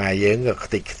ខ្មែរយើងក៏ខ្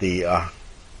ទេចខ្ទីអស់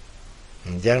អ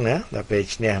ញ្ចឹងណាដល់ពេល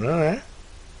ឈ្នះនោះណា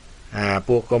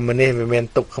ពួកកុម្មុយនីសវាមាន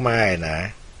ទុកខ្មែរណា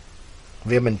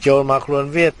វាមិនចូលមកខ្លួន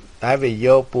វាតែវាយ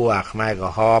កពួកអាខ្មែរក្រ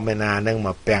ហមឯណានឹងម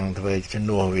កពាំងធ្វើជំ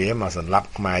នួសវាមកសម្លាប់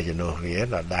ខ្មែរជំនួសវា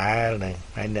ដដែលហ្នឹង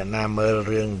ហើយអ្នកណាមើល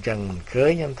រឿងអញ្ចឹងមិនឃើ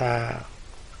ញខ្ញុំថា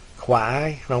ខ្វះហើយ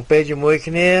ក្នុងពេលជាមួយ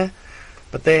គ្នា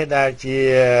ប្រទេសដែលជា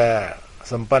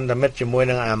សម្ព័ន្ធមិត្តជាមួយ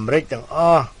នឹងអាមេរិកទាំងអ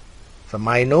ស់ស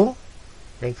ម័យនោះ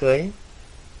យើងឃើញ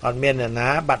អត់មានអ្នកណា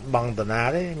បាត់បង់តាណា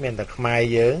ទេមានតែខ្មែរ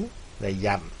យើងដែល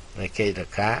យ៉ាប់នៅគេត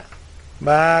កា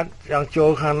បាទចង់ចូ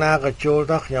លខាងណាក៏ចូល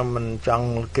ទៅខ្ញុំមិនចង់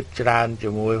គិតច្រើនជា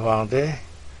មួយផងទេ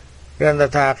គ្រាន់តែ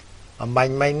ថាអំបញ្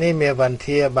ញមិញនេះមានវន្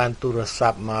ធាបានទូរស័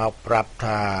ព្ទមកប្រាប់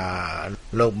ថា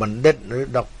លោកបណ្ឌិតឬ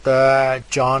ដុកទ័រ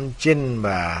John Chin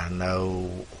បាទនៅ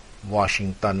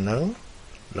Washington ហ្នឹង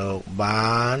លោក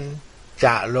បាន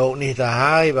ចាក់លោកនេះទៅ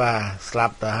ហើយបាទស្លា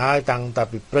ប់ទៅហើយតាំងតែ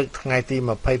ពីព្រឹកថ្ងៃទី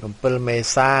27មេ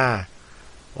សា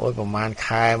អូយប្រហែល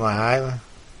ខែមកហើយ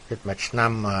គិតមួយឆ្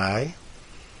នាំមកហើយ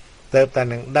ទៅតែ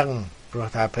នឹងដឹងព្រោះ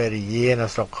ថាភរិយានៅ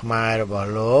ស្រុកខ្មែររបស់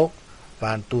លោក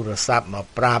បានទូរស័ព្ទមក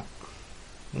ប្រាប់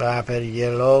បាទពេលនិយា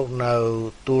យលោកនៅ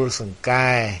ទូលសង្កែ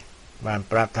បាន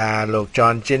ប្រាប់ថាលោកច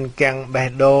នជិនកាំងបេះ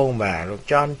ដូងបាទលោក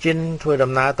ចនជិនធ្វើ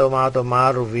ដំណើរទៅមក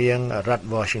រវាងរដ្ឋ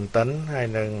Washington ហើយ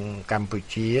និងកម្ពុ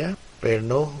ជាពេល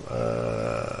នោះ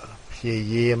ព្យា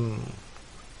យាម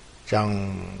ចង់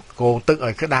កូរទឹក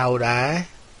ឲ្យក្តៅដែរ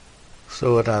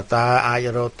សួរថាតើអាច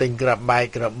រកទិញក្របបែក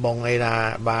ក្របបងអីណា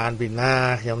បានពីណា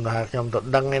ខ្ញុំថាខ្ញុំទៅ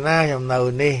ដឹងឯណាខ្ញុំនៅ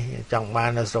នេះចង់បាន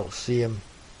នៅស្រុកសៀម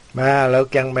បាទឥឡូវ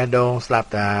កាំងបេះដូងស្លាប់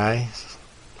ទៅហើយ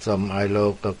សូមឲ្យលោ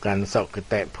កទៅកាន់សុគ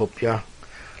តិភពចុះ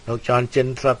លោកចនចិន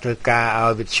ធ្លាប់ធ្វើការឲ្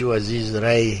យវិទ្យុអាស៊ីសេ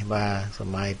រីបាទស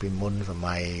ម័យពីមុនស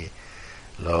ម័យ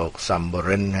លោកសំប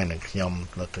រិនហើយនឹងខ្ញុំ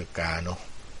នៅធ្វើការនោះ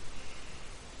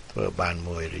ធ្វើបាន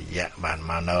មួយរយៈបាន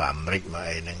មកនៅអាមេរិកមក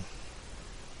អីហ្នឹង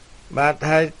បាទ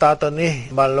ហើយតទៅនេះ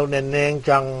បើលោកអ្នកនាង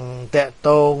ចង់តាក់ទ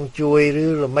ងជួយឬ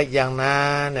ល្មិចយ៉ាងណា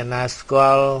អ្នកណាស្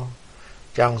គាល់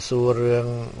ចង់សួររឿង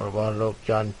របស់លោក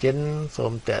ចនចិនសូ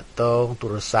មតាក់ទងទូ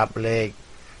រស័ព្ទលេខ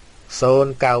098 697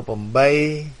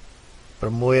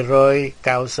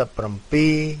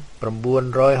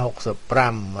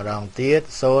 965ម្ដងទៀត098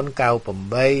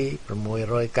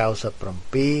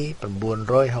 697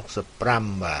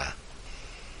 965បាទ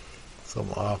សូម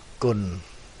អរគុណ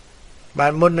បា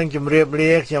ទមុននឹងជម្រាប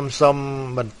លាខ្ញុំសូម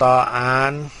បន្តអា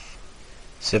ន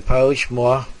សៀវភៅឈ្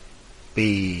មោះពី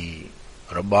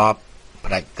របប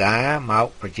ផ្ដាច់ការមក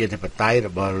ប្រជាធិបតេយ្យរ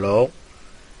បស់លោក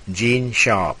Gene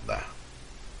Sharp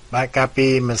បាទកាលពី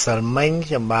ម្សិលមិញ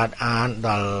ខ្ញុំបានអានដ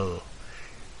ល់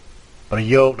ប្រ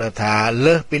យោគដែលថា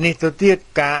លើសពីនេះទៅទៀត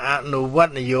ការអនុវត្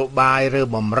តនយោបាយឬ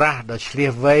បំរាស់ដ៏ឆ្លៀ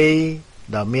សវៃ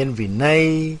ដ៏មានវិន័យ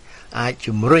អាច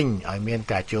ជំរុញឲ្យមាន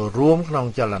ការចូលរួមក្នុង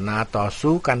ចលនាត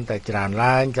ស៊ូកាន់តែច្រើន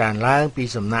ឡើងពី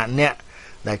សំណាក់អ្នក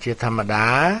ដែលជាធម្មតា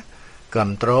គ្រ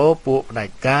ប់គ្រងពួកផ្ដា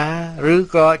ច់ការឬ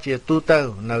ក៏ជាទូទៅ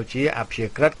នៅជាអព្យា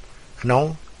ក្រឹតក្នុង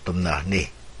ទំនាស់នេះ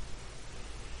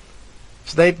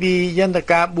ស្ដីពីយន្ត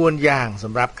ការ4យ៉ាងស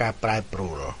ម្រាប់ការប្រែប្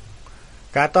រួល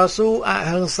ការតស៊ូអ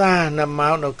ហិង្សានាំម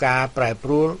កនូវការប្រែប្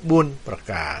រួល4ប្រ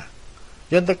ការ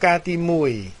យន្តការទី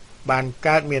1បាន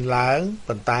កើតមានឡើង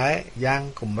ប៉ុន្តែយ៉ាង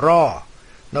កម្រ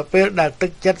នៅពេលដែលទឹ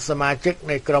កចិត្តសមាជិក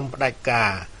នៃក្រុមផ្ដាច់កា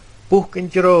រពុះក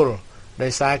ញ្ជ្រោលដោ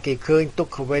យសារគេឃើញទុ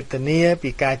ក្ខវេទនាពី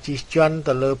ការជិះជាន់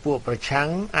ទៅលើពួកប្រឆាំង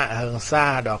អហិង្សា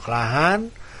ដ៏ក្លាហាន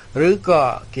ឬក៏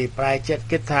គេប្រែចិត្ត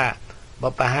គិតថាបើ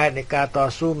ប្រហែលនៃការត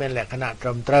ស៊ូមានលក្ខណៈត្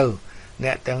រឹមត្រូវអ្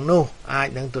នកទាំងនោះអាច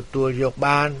នឹងទទួលយក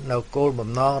បាននៅគោលបំ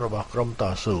ណងរបស់ក្រុមត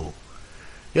ស៊ូ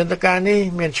យន្តការនេះ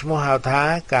មានឈ្មោះហៅថា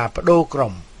ការបដូរក្រុ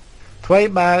មអ្វី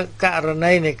បើករ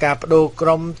ណីនៃការបដូរក្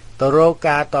រុមទៅរក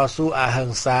ការតស៊ូអហិ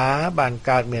ង្សាបាន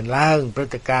កើតមានឡើងព្រឹ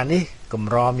ត្តិការណ៍នេះក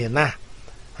ម្រមានណាស់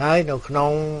ហើយនៅក្នុ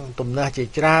ងទំនាស់ជា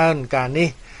ច្រើនការនេះ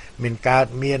មានកើត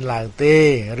មានឡើងទេ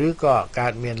ឬក៏កើ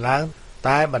តមានឡើង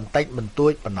តែបន្តិចបន្តួ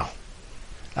ចប៉ុណ្ណោះ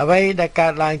អ្វីដែលកើ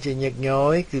តឡើងជាញឹកញ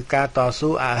យគឺការតស៊ូ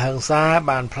អហិង្សា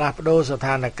បានផ្លាស់ប្ដូរស្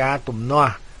ថានភាពទំនា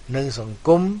ស់និងសង្គ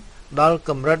មដល់ក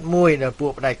ម្រិតមួយដែលពួ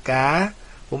កផ្ដាច់ការ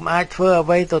ពុំអាចធ្វើអ្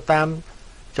វីទៅតាម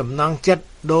ចំណង់ចិត្ត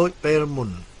ដូចពេលមុន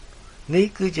នេះ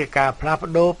គឺជាការផ្លាស់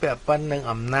ប្ដូរពាក់ព័ន្ធនឹង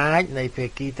អំណាចនៃភា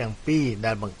គីទាំងពីរ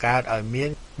ដែលបង្កើតឲ្យ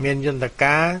មានយន្ត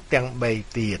ការទាំង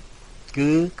3ទៀត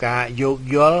គឺការយោគ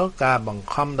យល់ការបង្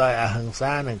ខំដោយអហិង្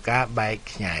សានិងការបែក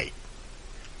ខ្ញែក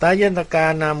តើយន្តការ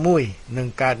ណាមួយនឹង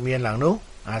កើតមានឡើងនោះ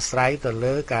អាស្រ័យទៅ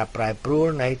លើការប្រែប្រួល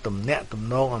នៃទំនាក់ទំ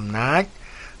នងអំណាច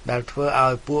ដែលធ្វើ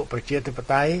ឲ្យពួកប្រជាធិប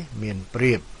តេយ្យមានប្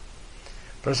រៀប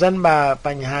ប្រសិនបើប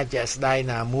ញ្ហាជាក់ស្ដែង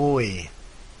ណាមួយ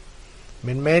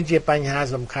មិនមែនជាបញ្ហា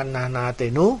សំខាន់ណាស់ណាទេ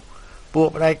នោះពួក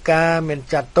ផ្ដាច់ការមាន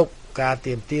ចាត់ទុកការ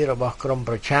ទាមទាររបស់ក្រុម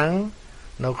ប្រឆាំង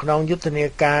នៅក្នុងយុទ្ធនា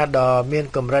ការដ៏មាន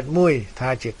កម្រិតមួយថា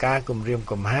ជាការគំរាម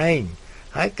កំហែង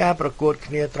ហើយការប្រកួត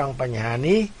គ្នាត្រង់បញ្ហា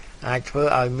នេះអាចធ្វើ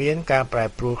ឲ្យមានការប្រែ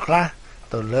ប្រួលខ្លះ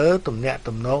ទៅលើទំនាក់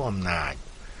ទំនងអំណាច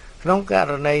ក្នុងក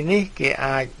រណីនេះគេ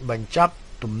អាចបញ្ចប់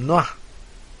ទំនាស់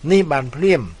នេះបានភ្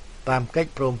លាមតាមកិច្ច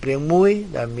ព្រមព្រៀងមួយ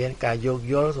ដែលមានការយោគ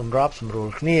យល់សម្របសម្រួល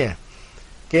គ្នា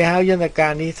គេហៅយន្តកា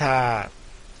រនេះថា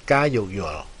ការយោគយ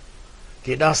ល់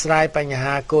គេដោះស្រាយបញ្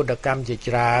ហាកោដកម្មជា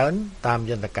ច្រើនតាម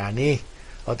យន្តការនេះ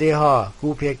ឧទាហរណ៍គូ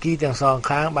ភាគីទាំងសង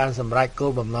ខាងបានសម្រេចគោ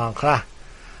លបំណងខ្លះ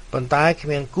ប៉ុន្តែគ្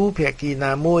មានគូភាគី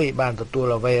ណាមួយបានទទួល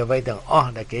អ្វីទាំងអស់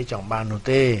ដែលគេចង់បាននោះ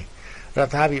ទេរ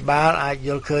ដ្ឋាភិបាលអាចយ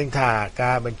ល់ឃើញថា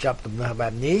ការបញ្ចប់ទំនាស់បែ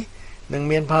បនេះនឹង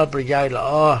មានផលប្រយោជន៍ល្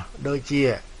អដូចជា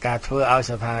ការធ្វើឲ្យ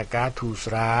ស្ថានភាពធូរ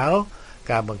ស្រាល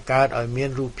ការបង្កើតឲ្យមាន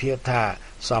រូបភាពថា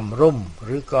សមរម្យ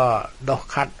ឬក៏ដោះ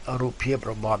ខាត់រូបភាព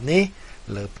របបនេះ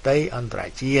លើផ្ទៃអន្តរ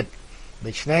ជាតិ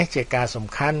ដូច្នេះជាការសំ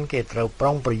ខាន់គេត្រូវប្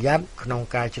រុងប្រយ័ត្នក្នុង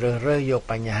ការជ្រើសរើសយក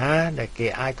បញ្ហាដែលគេ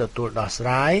អាចទទួលដោះស្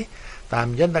រាយតាម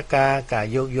យន្តការ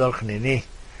យោគយល់គ្នានេះ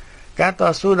ការត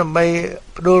ស៊ូដើម្បី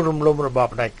ផ្ដួលរំលំរបប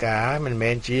ផ្ដាច់ការមិនមែ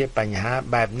នជាបញ្ហា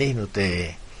បែបនេះនោះទេ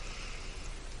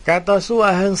ការតស៊ូ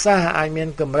អហិង្សាអាចមាន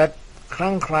កម្រិតខ្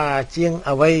លាំងក្លាជាង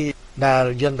អ្វីដែល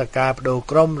យន្តការបដូរ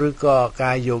ក្រុមឬក៏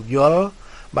ការយោគយល់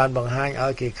បានបង្ហាញឲ្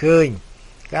យគេឃើញ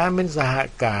ការមានសហ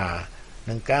ការ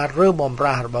និងការរើបំ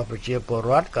រាស់របស់ប្រជាពល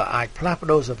រដ្ឋក៏អាចផ្លាស់ប្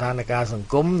ដូរស្ថានភាពសង្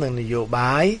គមនិងនយោ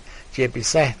បាយជាពិ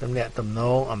សេសទំនាក់ទំន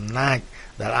ងអំណាច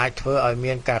ដែលអាចធ្វើឲ្យ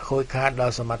មានការខូចខាតដ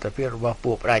ល់សមត្ថភាពរបស់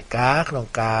ពួកផ្ដាច់ការក្នុង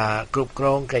ការគ្រប់គ្រ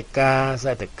ងកិច្ចការ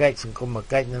សេដ្ឋកិច្ចសង្គម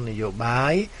គិច្ចនិងនយោបា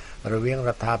យរវាងរ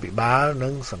ដ្ឋាភិបាលនិ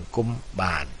ងសង្គម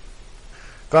បាន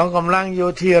កងកម្លាំងយោ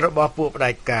ធារបស់ពួកផ្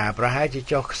ដាច់ការប្រហែលជា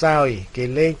ចុះខ្សោយគេ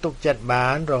លែងទុកចិត្តបា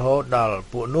នរហូតដល់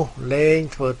ពួកនោះលែង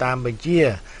ធ្វើតាមបញ្ជា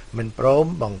មិនព្រម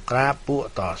បង្ក្រាបពួក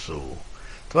តស៊ូ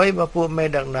អ្វីបើពួកមេ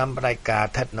ដឹកនាំផ្ដាច់ការ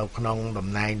ស្ថិតនៅក្នុងតំ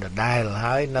ណែងដដែល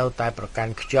ហើយនៅតែប្រកា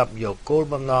ន់ខ្ជាប់យកគោល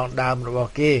បំណងដើមរប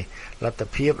ស់គេលទ្ធ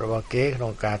ភាពរបស់គេក្នុ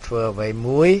ងការធ្វើអ្វី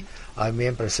មួយឲ្យមា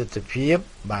នប្រសិទ្ធភាព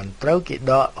បានត្រូវគេ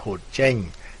ដកហូតចេញ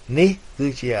នេះគឺ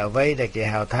ជាអ្វីដែលគេ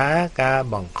ហៅថាការ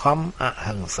បង្ខំអ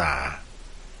ហិង្សា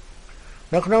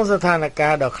នៅក្នុងស្ថានភា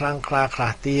ពដ៏ខ្លាំងក្លាខ្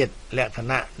លះទៀតលក្ខ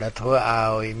ណៈដែលធ្វើឲ្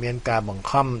យមានការបង្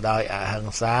ខំដោយអហិ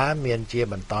ង្សាមានជា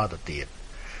បន្តទៅទៀត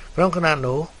ក្នុងខណៈ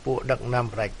នោះពួកដឹកនាំ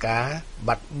ផ្ដាច់ការ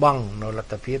បាត់បង់នៅល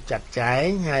ទ្ធភាពចាត់ចែង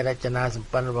ហើយរចនាសម្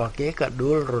ព័ន្ធរបស់គេក៏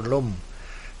ដួលរលំ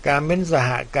ការមានសហ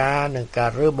ការនិងការ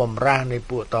រើបំរាស់នៃ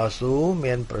ពួកតស៊ូ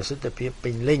មានប្រសិទ្ធភាព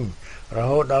ពេញលេញរ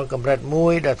ហូតដល់កម្រិតមួ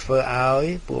យដែលធ្វើឲ្យ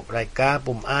ពួកផ្ដាច់ការ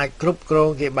ពុំអាចគ្រប់គ្រង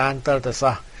គេបានទាល់តែ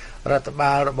សោះរដ្ឋ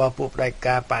បាលរបស់ពួកផ្ដាច់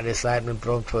ការបដិសេធមិនព្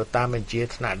រមធ្វើតាមបញ្ជា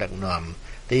ថ្នាក់ដឹកនាំ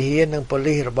ទាហាននិងប៉ូ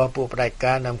លីសរបស់ពួកផ្ដាច់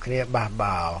ការនាំគ្នាបះ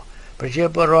បោរប្រជា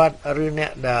ពលរដ្ឋឬអ្ន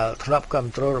កដែលធ្លាប់គ្រប់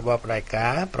គ្រងរបស់ផ្ដាច់កា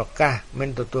រប្រកាសមិន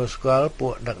ទទួលស្គាល់ពួ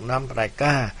កដឹកនាំផ្ដាច់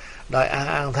ការដោយអះ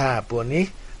អាងថាពួកនេះ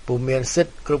ពុំមានសិទ្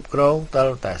ធិគ្រប់គ្រងទា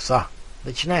ល់តែសោះ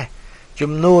ដូច្នេះ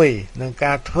ជំនួយនឹង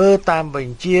ការធ្វើតាមប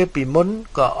ញ្ជាពីមុន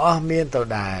ក៏អស់មានទៅ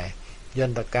ដែរយ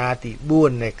ន្តការទី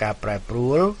4នៃការប្រែប្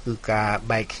រួលគឺការ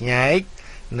បែកខ្ញែក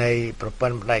នៃប្រព័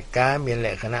ន្ធផ្ដាច់ការមានល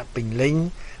ក្ខណៈពេញលេញ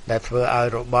ដែលធ្វើឲ្យ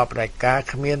របបផ្ដាច់ការ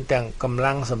គ្មានទាំងកម្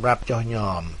លាំងសម្រាប់ចោះ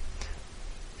ញោម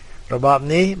របប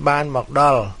នេះបានមកដ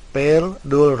ល់ពេល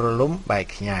ដួលរលំបែក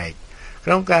ខ្ញែកក្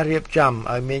នុងការរៀបចំ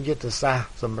ឲ្យមានយុទ្ធសាស្ត្រ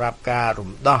សម្រាប់ការ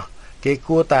រំដោះគេ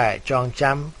គួរតែចង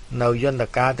ចាំនៅយន្ត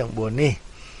ការទាំង4នេះ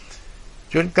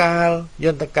ជួនកាលយ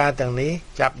ន្តការទាំងនេះ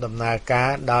ចាប់ដំណើរការ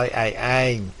ដោយឯ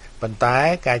ងប៉ុន្តែ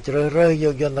ការជ្រើសរើសយ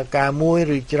កយន្តការមួយ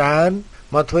ឬច្រើន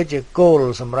មកធ្វើជាគោល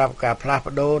សម្រាប់ការផ្លាស់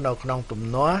ប្ដូរនៅក្នុងទំ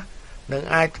នាស់នឹង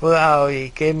អាចធ្វើឲ្យ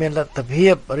គេមានលទ្ធភា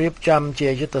ពរៀបចំជា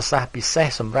យុទ្ធសាស្ត្រពិសេស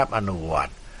សម្រាប់អនុវត្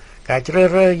តការជ្រើស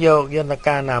រើសយកយន្ត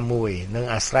ការណាមួយនឹង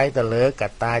អាស្រ័យទៅលើក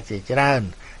ត្តាជាច្រើន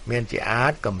មានជាអា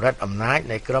ចកម្រិតអំណាច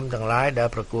នៃក្រុមទាំងឡាយដែល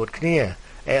ប្រកួតគ្នា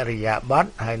អរិយាប័ត្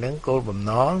រហើយនឹងគោលបំ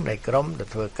ណងនៃក្រុមដែល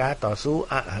ធ្វើការតស៊ូ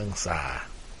អហិង្សា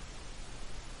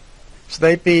ស្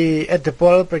ដីពីឥទ្ធិព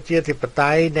លប្រជាធិប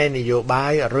តេយ្យនៃនយោបា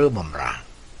យឬបំរាស់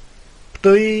ផ្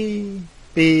ទុយ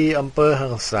ពីអំពើហិ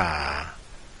ង្សា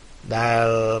ដែល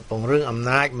ពង្រឹងអំ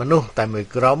ណាចមនុស្សតែមួយ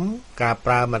ក្រុមការ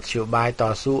ប្រើមធ្យោបាយត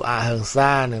ស៊ូអហិង្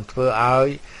សានឹងធ្វើឲ្យ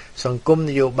សង្គម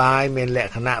នយោបាយមានល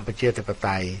ក្ខណៈប្រជាធិប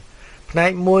តេយ្យផ្នែ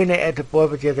កមួយនៃឥទ្ធិពល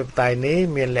ប្រជាធិបតេយ្យនេះ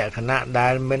មានលក្ខណៈដែ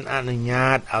លមិនអនុញ្ញា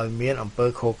តឲ្យមានអំពើ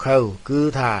ឃោរឃៅគឺ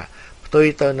ថាផ្ទុយ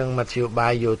ទៅនឹងមធ្យោបា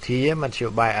យយោធាមធ្យោ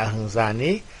បាយអហិង្សា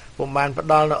នេះពុំបានផ្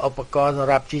ដល់នូវឧបករណ៍ស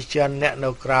ម្រាប់ជិះជាន់អ្នកនៅ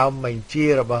ក្រោមបញ្ជា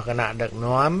របស់គណៈដឹក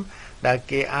នាំដែល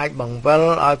គេអាចបង្វិល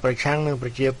ឲ្យប្រឆាំងនឹងប្រ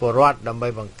ជាពលរដ្ឋដើម្បី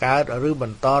បង្កើតឬប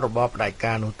ន្តរបបផ្ដាច់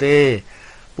ការនោះទេ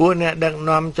ពួកអ្នកដឹក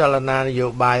នាំចលនានយោ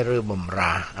បាយឬបំ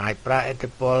រាស់អាចប្រើឥទ្ធិ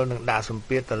ពលនិងដាក់សម្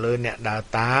ពាធទៅលើអ្នកដើរ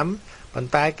តាមប៉ុន្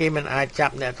តែគេមិនអាចចា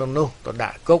ប់អ្នកទាំងនោះទៅដា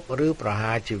ក់គុកឬប្រ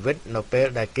ហារជីវិតនៅពេល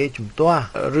ដែលគេជំទាស់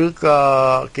ឬក៏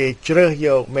គេជ្រើសយ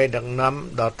កមេដឹកនាំ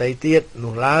ដទៃទៀត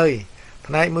នោះឡើយ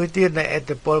ផ្នែកមួយទៀតនៃឥទ្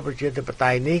ធិពលប្រជាធិបតេ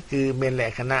យ្យនេះគឺមានល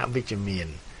ក្ខណៈវិជ្ជមាន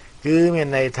គឺមាន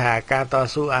ន័យថាការត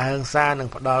ស៊ូអហិង្សានឹង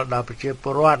ផ្ដល់ដល់ប្រជាព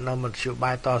លរដ្ឋនៅមធ្យោ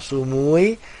បាយតស៊ូមួយ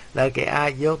ដែលគេអា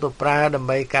ចយកទៅប្រើដើម្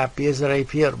បីការពារសេរី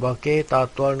ភាពរបស់គេត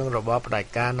ទល់នឹងរបបផ្ដាច់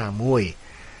ការណាមួយ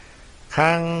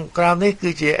ខាងក្រោមនេះគឺ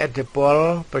ជាឥទ្ធិពល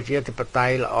ប្រជាធិបតេ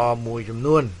យ្យល្អមួយចំ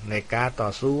នួននៃការត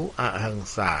ស៊ូអហិង្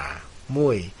សា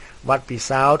1វត្តពិ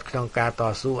សោធន៍ក្នុងការត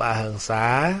ស៊ូអហិង្សា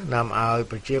នាំឲ្យ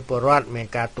ប្រជាពលរដ្ឋមាន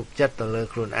ការទុកចិត្តទៅលើ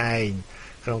ខ្លួនឯង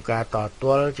ក្នុងការតទ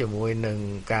ល់ជាមួយនឹង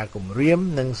ការគំរាម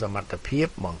និងសមត្ថភាព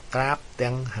បង្ក្រាប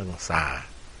ទាំងហិង្សា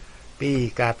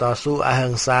2ការតស៊ូអហិ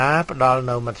ង្សាផ្ដល់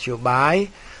នូវមធ្យោបាយ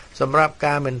សម្រាប់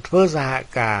ការមិនធ្វើសហ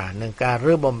ការនិងការ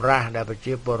រើបំរាស់ដែលប្រ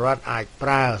ជាពលរដ្ឋអាចប្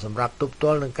រើសម្រាប់ទប់ទ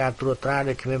ល់នឹងការត្រួតត្រា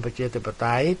ដោយគ្មានប្រជាធិប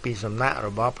តេយ្យពីសំណាក់រ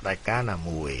បបផ្ដាច់ការណា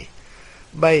មួយ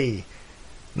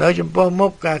3នៅចំពោះមុ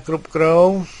ខការគ្រប់គ្រង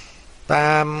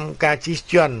តាមការជិះ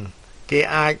ជាន់ គេ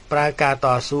អាចប្រើការត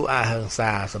ស៊ូអហិង្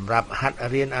សាសម្រាប់ហាត់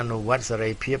រៀនអនុវត្តសេ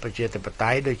រីភាពប្រជាធិប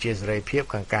តេយ្យដូចជាសេរីភាព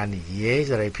ខាងការនិយាយ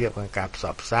សេរីភាពខាងការផ្ស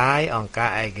ព្វផ្សាយអង្គការ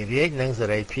ឯករាជ្យនិងសេ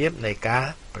រីភាពនៃការ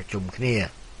ប្រជុំគ្នា4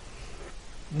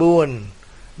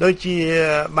ដូចជា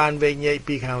បានវែងញែក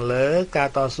ពីខាងលើការ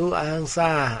តស៊ូអហិង្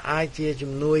សាអាចជា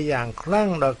ជំនួយយ៉ាងខ្លាំង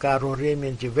ដល់ការរស់រានមា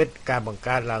នជីវិតការបង្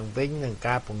កើតឡើងវិញនិង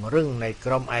ការពង្រឹងនៃ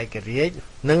ក្រមឯករាជ្យ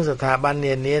និងស្ថាប័ន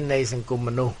នានានៃសង្គម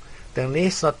មនុស្សទាំងនេះ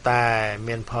សុទ្ធតែ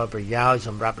មានផលប្រយោជន៍ស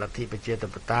ម្រាប់លទ្ធិប្រជាធិ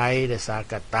បតេយ្យដែលសារ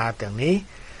កត្តាទាំងនេះ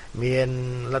មាន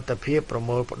លទ្ធភាពប្រ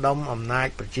មូលផ្ដុំអំណាច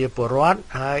ប្រជាពលរដ្ឋ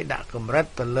ហើយដាក់កម្រិត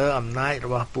ទៅលើអំណាចរ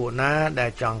បស់ពួកណាដែ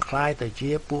លចង់ក្លាយទៅ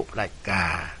ជាពួកផ្ដាច់កា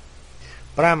រ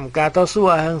5ការតស៊ូ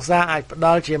អហិង្សាអាចផ្ដ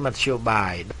ល់ជាមធ្យោបា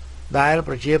យដែល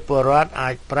ប្រជាពលរដ្ឋអា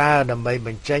ចប្រើដើម្បីប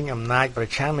ញ្ចេញអំណាចប្រ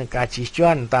ឆាំងនឹងការជិះជា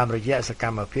ន់តាមរយៈសក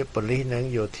ម្មភាពប៉ូលីសនិង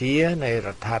យោធានៃរ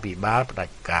ដ្ឋាភិបាលផ្ដា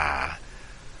ច់ការ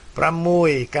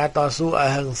6ការតស៊ូអ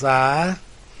ហិង្សា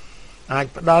អាច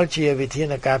ផ្ដល់ជាវិធា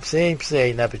នការផ្សេង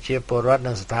ដែលប្រជាពលរដ្ឋ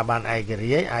និងស្ថាប័នឯករា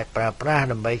ជ្យអាចប្រើប្រាស់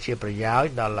ដើម្បីជាប្រយោជ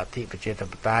ន៍ដល់លទ្ធិប្រជាធិ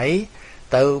បតេយ្យ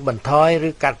ទៅបន្ថយឬ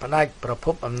កាត់ផ្ដាច់ប្រភ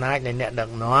ពអំណាចនៃអ្នកដឹក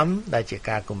នាំដែលជា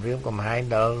ការគំរាមកំហែង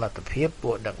ដល់លទ្ធភាព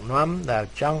ពួកដឹកនាំដែល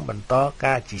ចង់បន្ត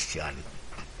ការជិះជាន់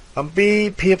អំពី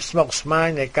ភាពស្មុគស្មាញ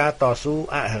នៃការតស៊ូ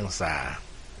អហិង្សា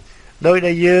ដោយ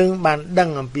ដែលយើងបានដឹង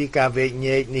អំពីការវែក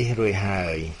ញែកនេះរួចហើ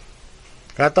យ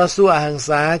ការតស៊ូអហិង្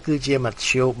សាគឺជាមធ្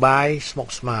យោបាយស្មុគ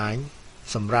ស្មាញ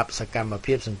សម្រាប់សកម្ម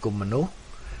ភាពសង្គមមនុស្ស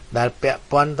ដែលពាក់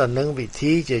ព័ន្ធទៅនឹងវិ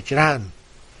ធីជាច្រើន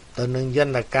ទៅនឹងយ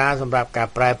ន្តការសម្រាប់ការ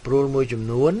ប្រែប្រួលមួយចំ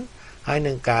នួនហើយ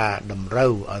នឹងការតម្រូ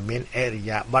វឲ្យមានអរិ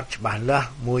យាប័ត្រច្បាស់លាស់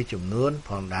មួយចំនួនផ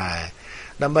ងដែរ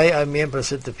ដើម្បីឲ្យមានប្រ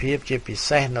សិទ្ធភាពជាពិ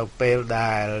សេសនៅពេល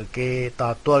ដែលគេត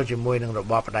ទល់ជាមួយនឹងរ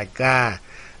បបផ្ដាច់ការ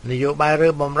នយោបាយរើ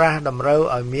បំរាស់តម្រូវ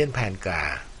ឲ្យមានផែនការ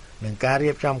និងការ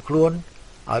រៀបចំខ្លួន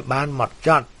ឲ្យបានហ្មត់ច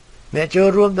ត់អ្នកចូល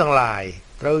រួមទាំងឡាយ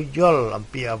ត្រូវយល់អំ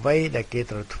ពីអ្វីដែលគេ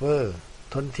ត្រូវធ្វើ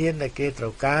ធនធានដែលគេត្រូ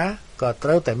វការក៏ត្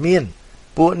រូវតែមាន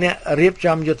ពួកអ្នករៀប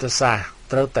ចំយុទ្ធសាស្ត្រ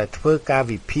ត្រូវតែធ្វើការ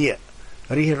វិភាគ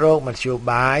រិះរោចមធ្យោ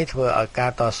បាយធ្វើឲ្យកា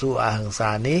រតស៊ូអហិង្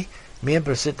សានេះមាន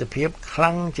ប្រសិទ្ធភាពខ្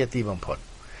លាំងជាទីបំផុត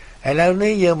ឥឡូវ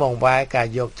នេះយើងបង្វែរការ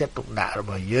យកចិត្តទុកដាក់រ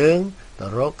បស់យើងទៅ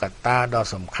រកកត្តាដ៏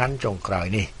សំខាន់ចុងក្រោយ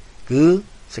នេះគឺ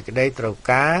សេចក្តីត្រូវ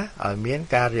ការឲ្យមាន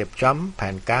ការរៀបចំផែ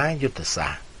នការយុទ្ធសា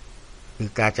ស្ត្រគឺ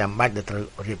ការចាំបាច់ដែលត្រូវ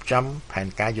រៀបចំផែន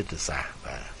ការយុទ្ធសាស្ត្រ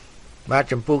បាទ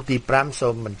ចំពោះទី5សូ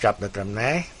មបញ្ចប់ដល់ត្រឹម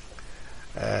នេះ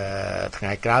ថ្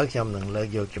ងៃក្រោយខ្ញុំនឹងលើក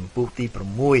យកចំពោះទី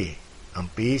6អំ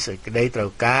ពីសេចក្តីត្រូវ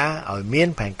ការឲ្យមាន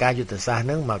ផែនការយុទ្ធសាស្ត្រ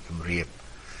នឹងមកជម្រាប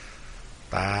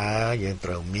តើយើងត្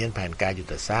រូវមានផែនការយុទ្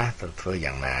ធសាស្ត្រត្រូវធ្វើ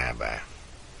យ៉ាងណាបាទ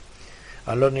អ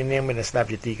រលោកនាងមានស្ដាប់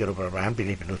ជាទីគោរពប្រមាណពី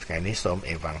នេះពីនោះថ្ងៃនេះសូម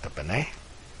អេវ៉ាំងតែប៉ុណ្ណេះ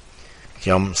ខ្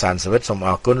ញុំសានសវិតសូមអ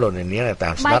រគុណលោកនាងដែលតា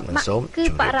មស្ដាប់និងសូមជ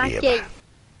ម្រាបលា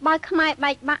បើខ្មែរ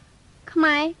បែកបាក់ខ្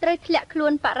មែរត្រូវធ្លាក់ខ្លួ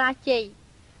នបរាជ័យ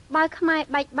បើខ្មែរ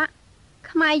បែកបាក់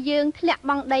ខ្មែរយើងធ្លាក់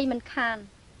បង់ដីមិនខាន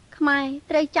ខ្មែរ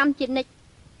ត្រូវចាំជានិច្ច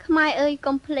ខ្មែរអើយ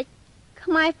កុំភ្លេច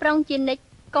ខ្មែរប្រុងជានិច្ច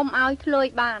កុំឲ្យធ្លួយ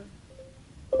បាន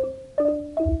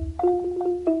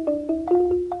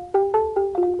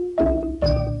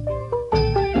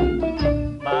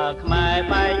បើខ្មែរ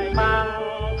បែកបាក់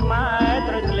ខ្មែរ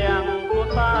ត្រូវធ្លាក់ខ្លួន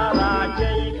បរា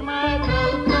ជ័យខ្មែរត្រូវ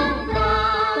ប្រឹងប្រែ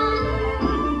ង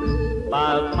បើ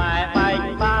ខ្មែរបែក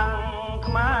បាក់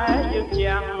ខ្មែរយើង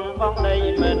ជាងបងដី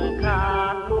មិនខា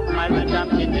នខ្មែរប្រចាំ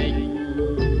ជានិច្ច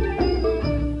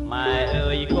ម៉ែអើ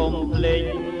យកុំភ្លេច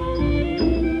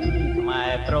ខ្មែ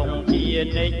រប្រុងជា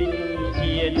និច្ច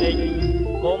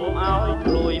កុំឲ្យ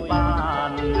ព្រួយបា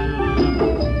ន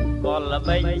កល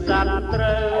បិញសត្វត្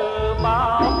រូវបោ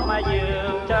កមកយើ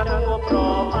ងចាត់រួបប្រ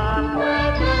មាណ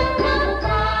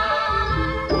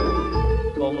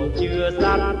កុំជឿស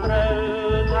ត្វត្រូវ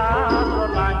ថាស្រ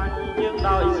ឡាញ់យើង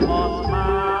ដោយស្មោះស្ម័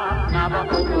គ្រណាបង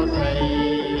ប្អូនស្រី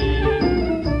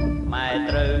ម៉ែ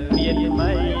ត្រូវមានថ្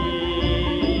មី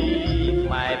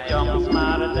ម៉ែចង់ស្មា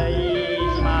រតី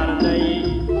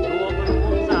រួម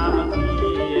សាមគ្គី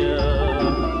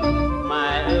ម៉ែ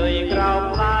អើយក្រោម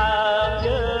ឡើង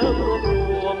យើងរួ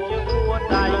មយើងពួន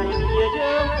ដៃគ្នា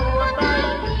យើងពួនដៃ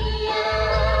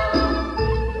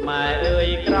ម៉ែអើយ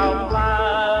ក្រោមឡើ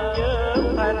ងយើង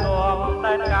តែនាំ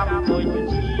តែកម្ពុ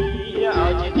ជាឲ្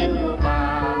យជាយើងបា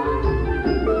ន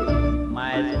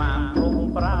ម៉ែស្មានគ្រប់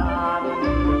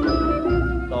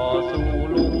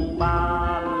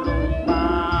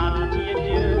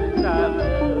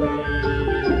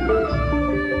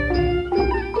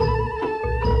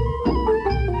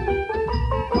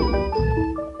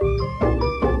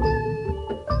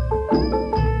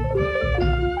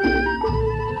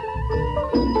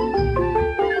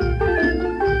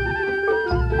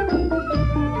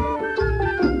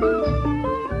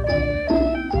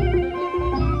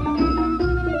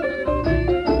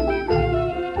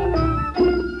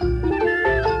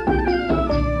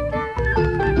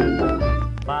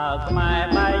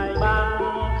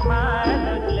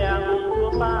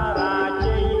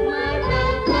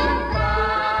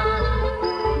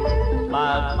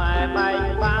ខ្មែរបែក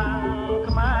បាំង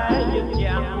ខ្មែរយើង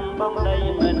ចាំបងដី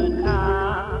មិនខា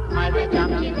ខ្មែរទៅចាំ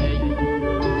ជានិច្ច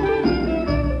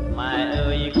ម៉ែអើ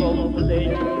យគុំភ្លេច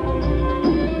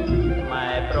ម៉ែ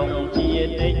ប្រុងជា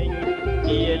និច្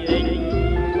ច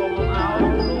គុំឲ្យ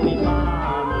លួយបា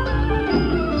ន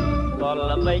កល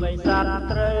ល្បិចសត្វ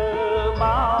ត្រូវ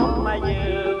បោកម៉ែយើ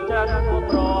ងចាត់គួរ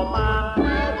ប្រមាណ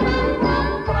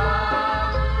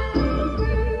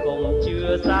កុំជឿ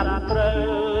សត្វត្រូវ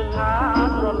ថា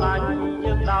ស្រឡាញ់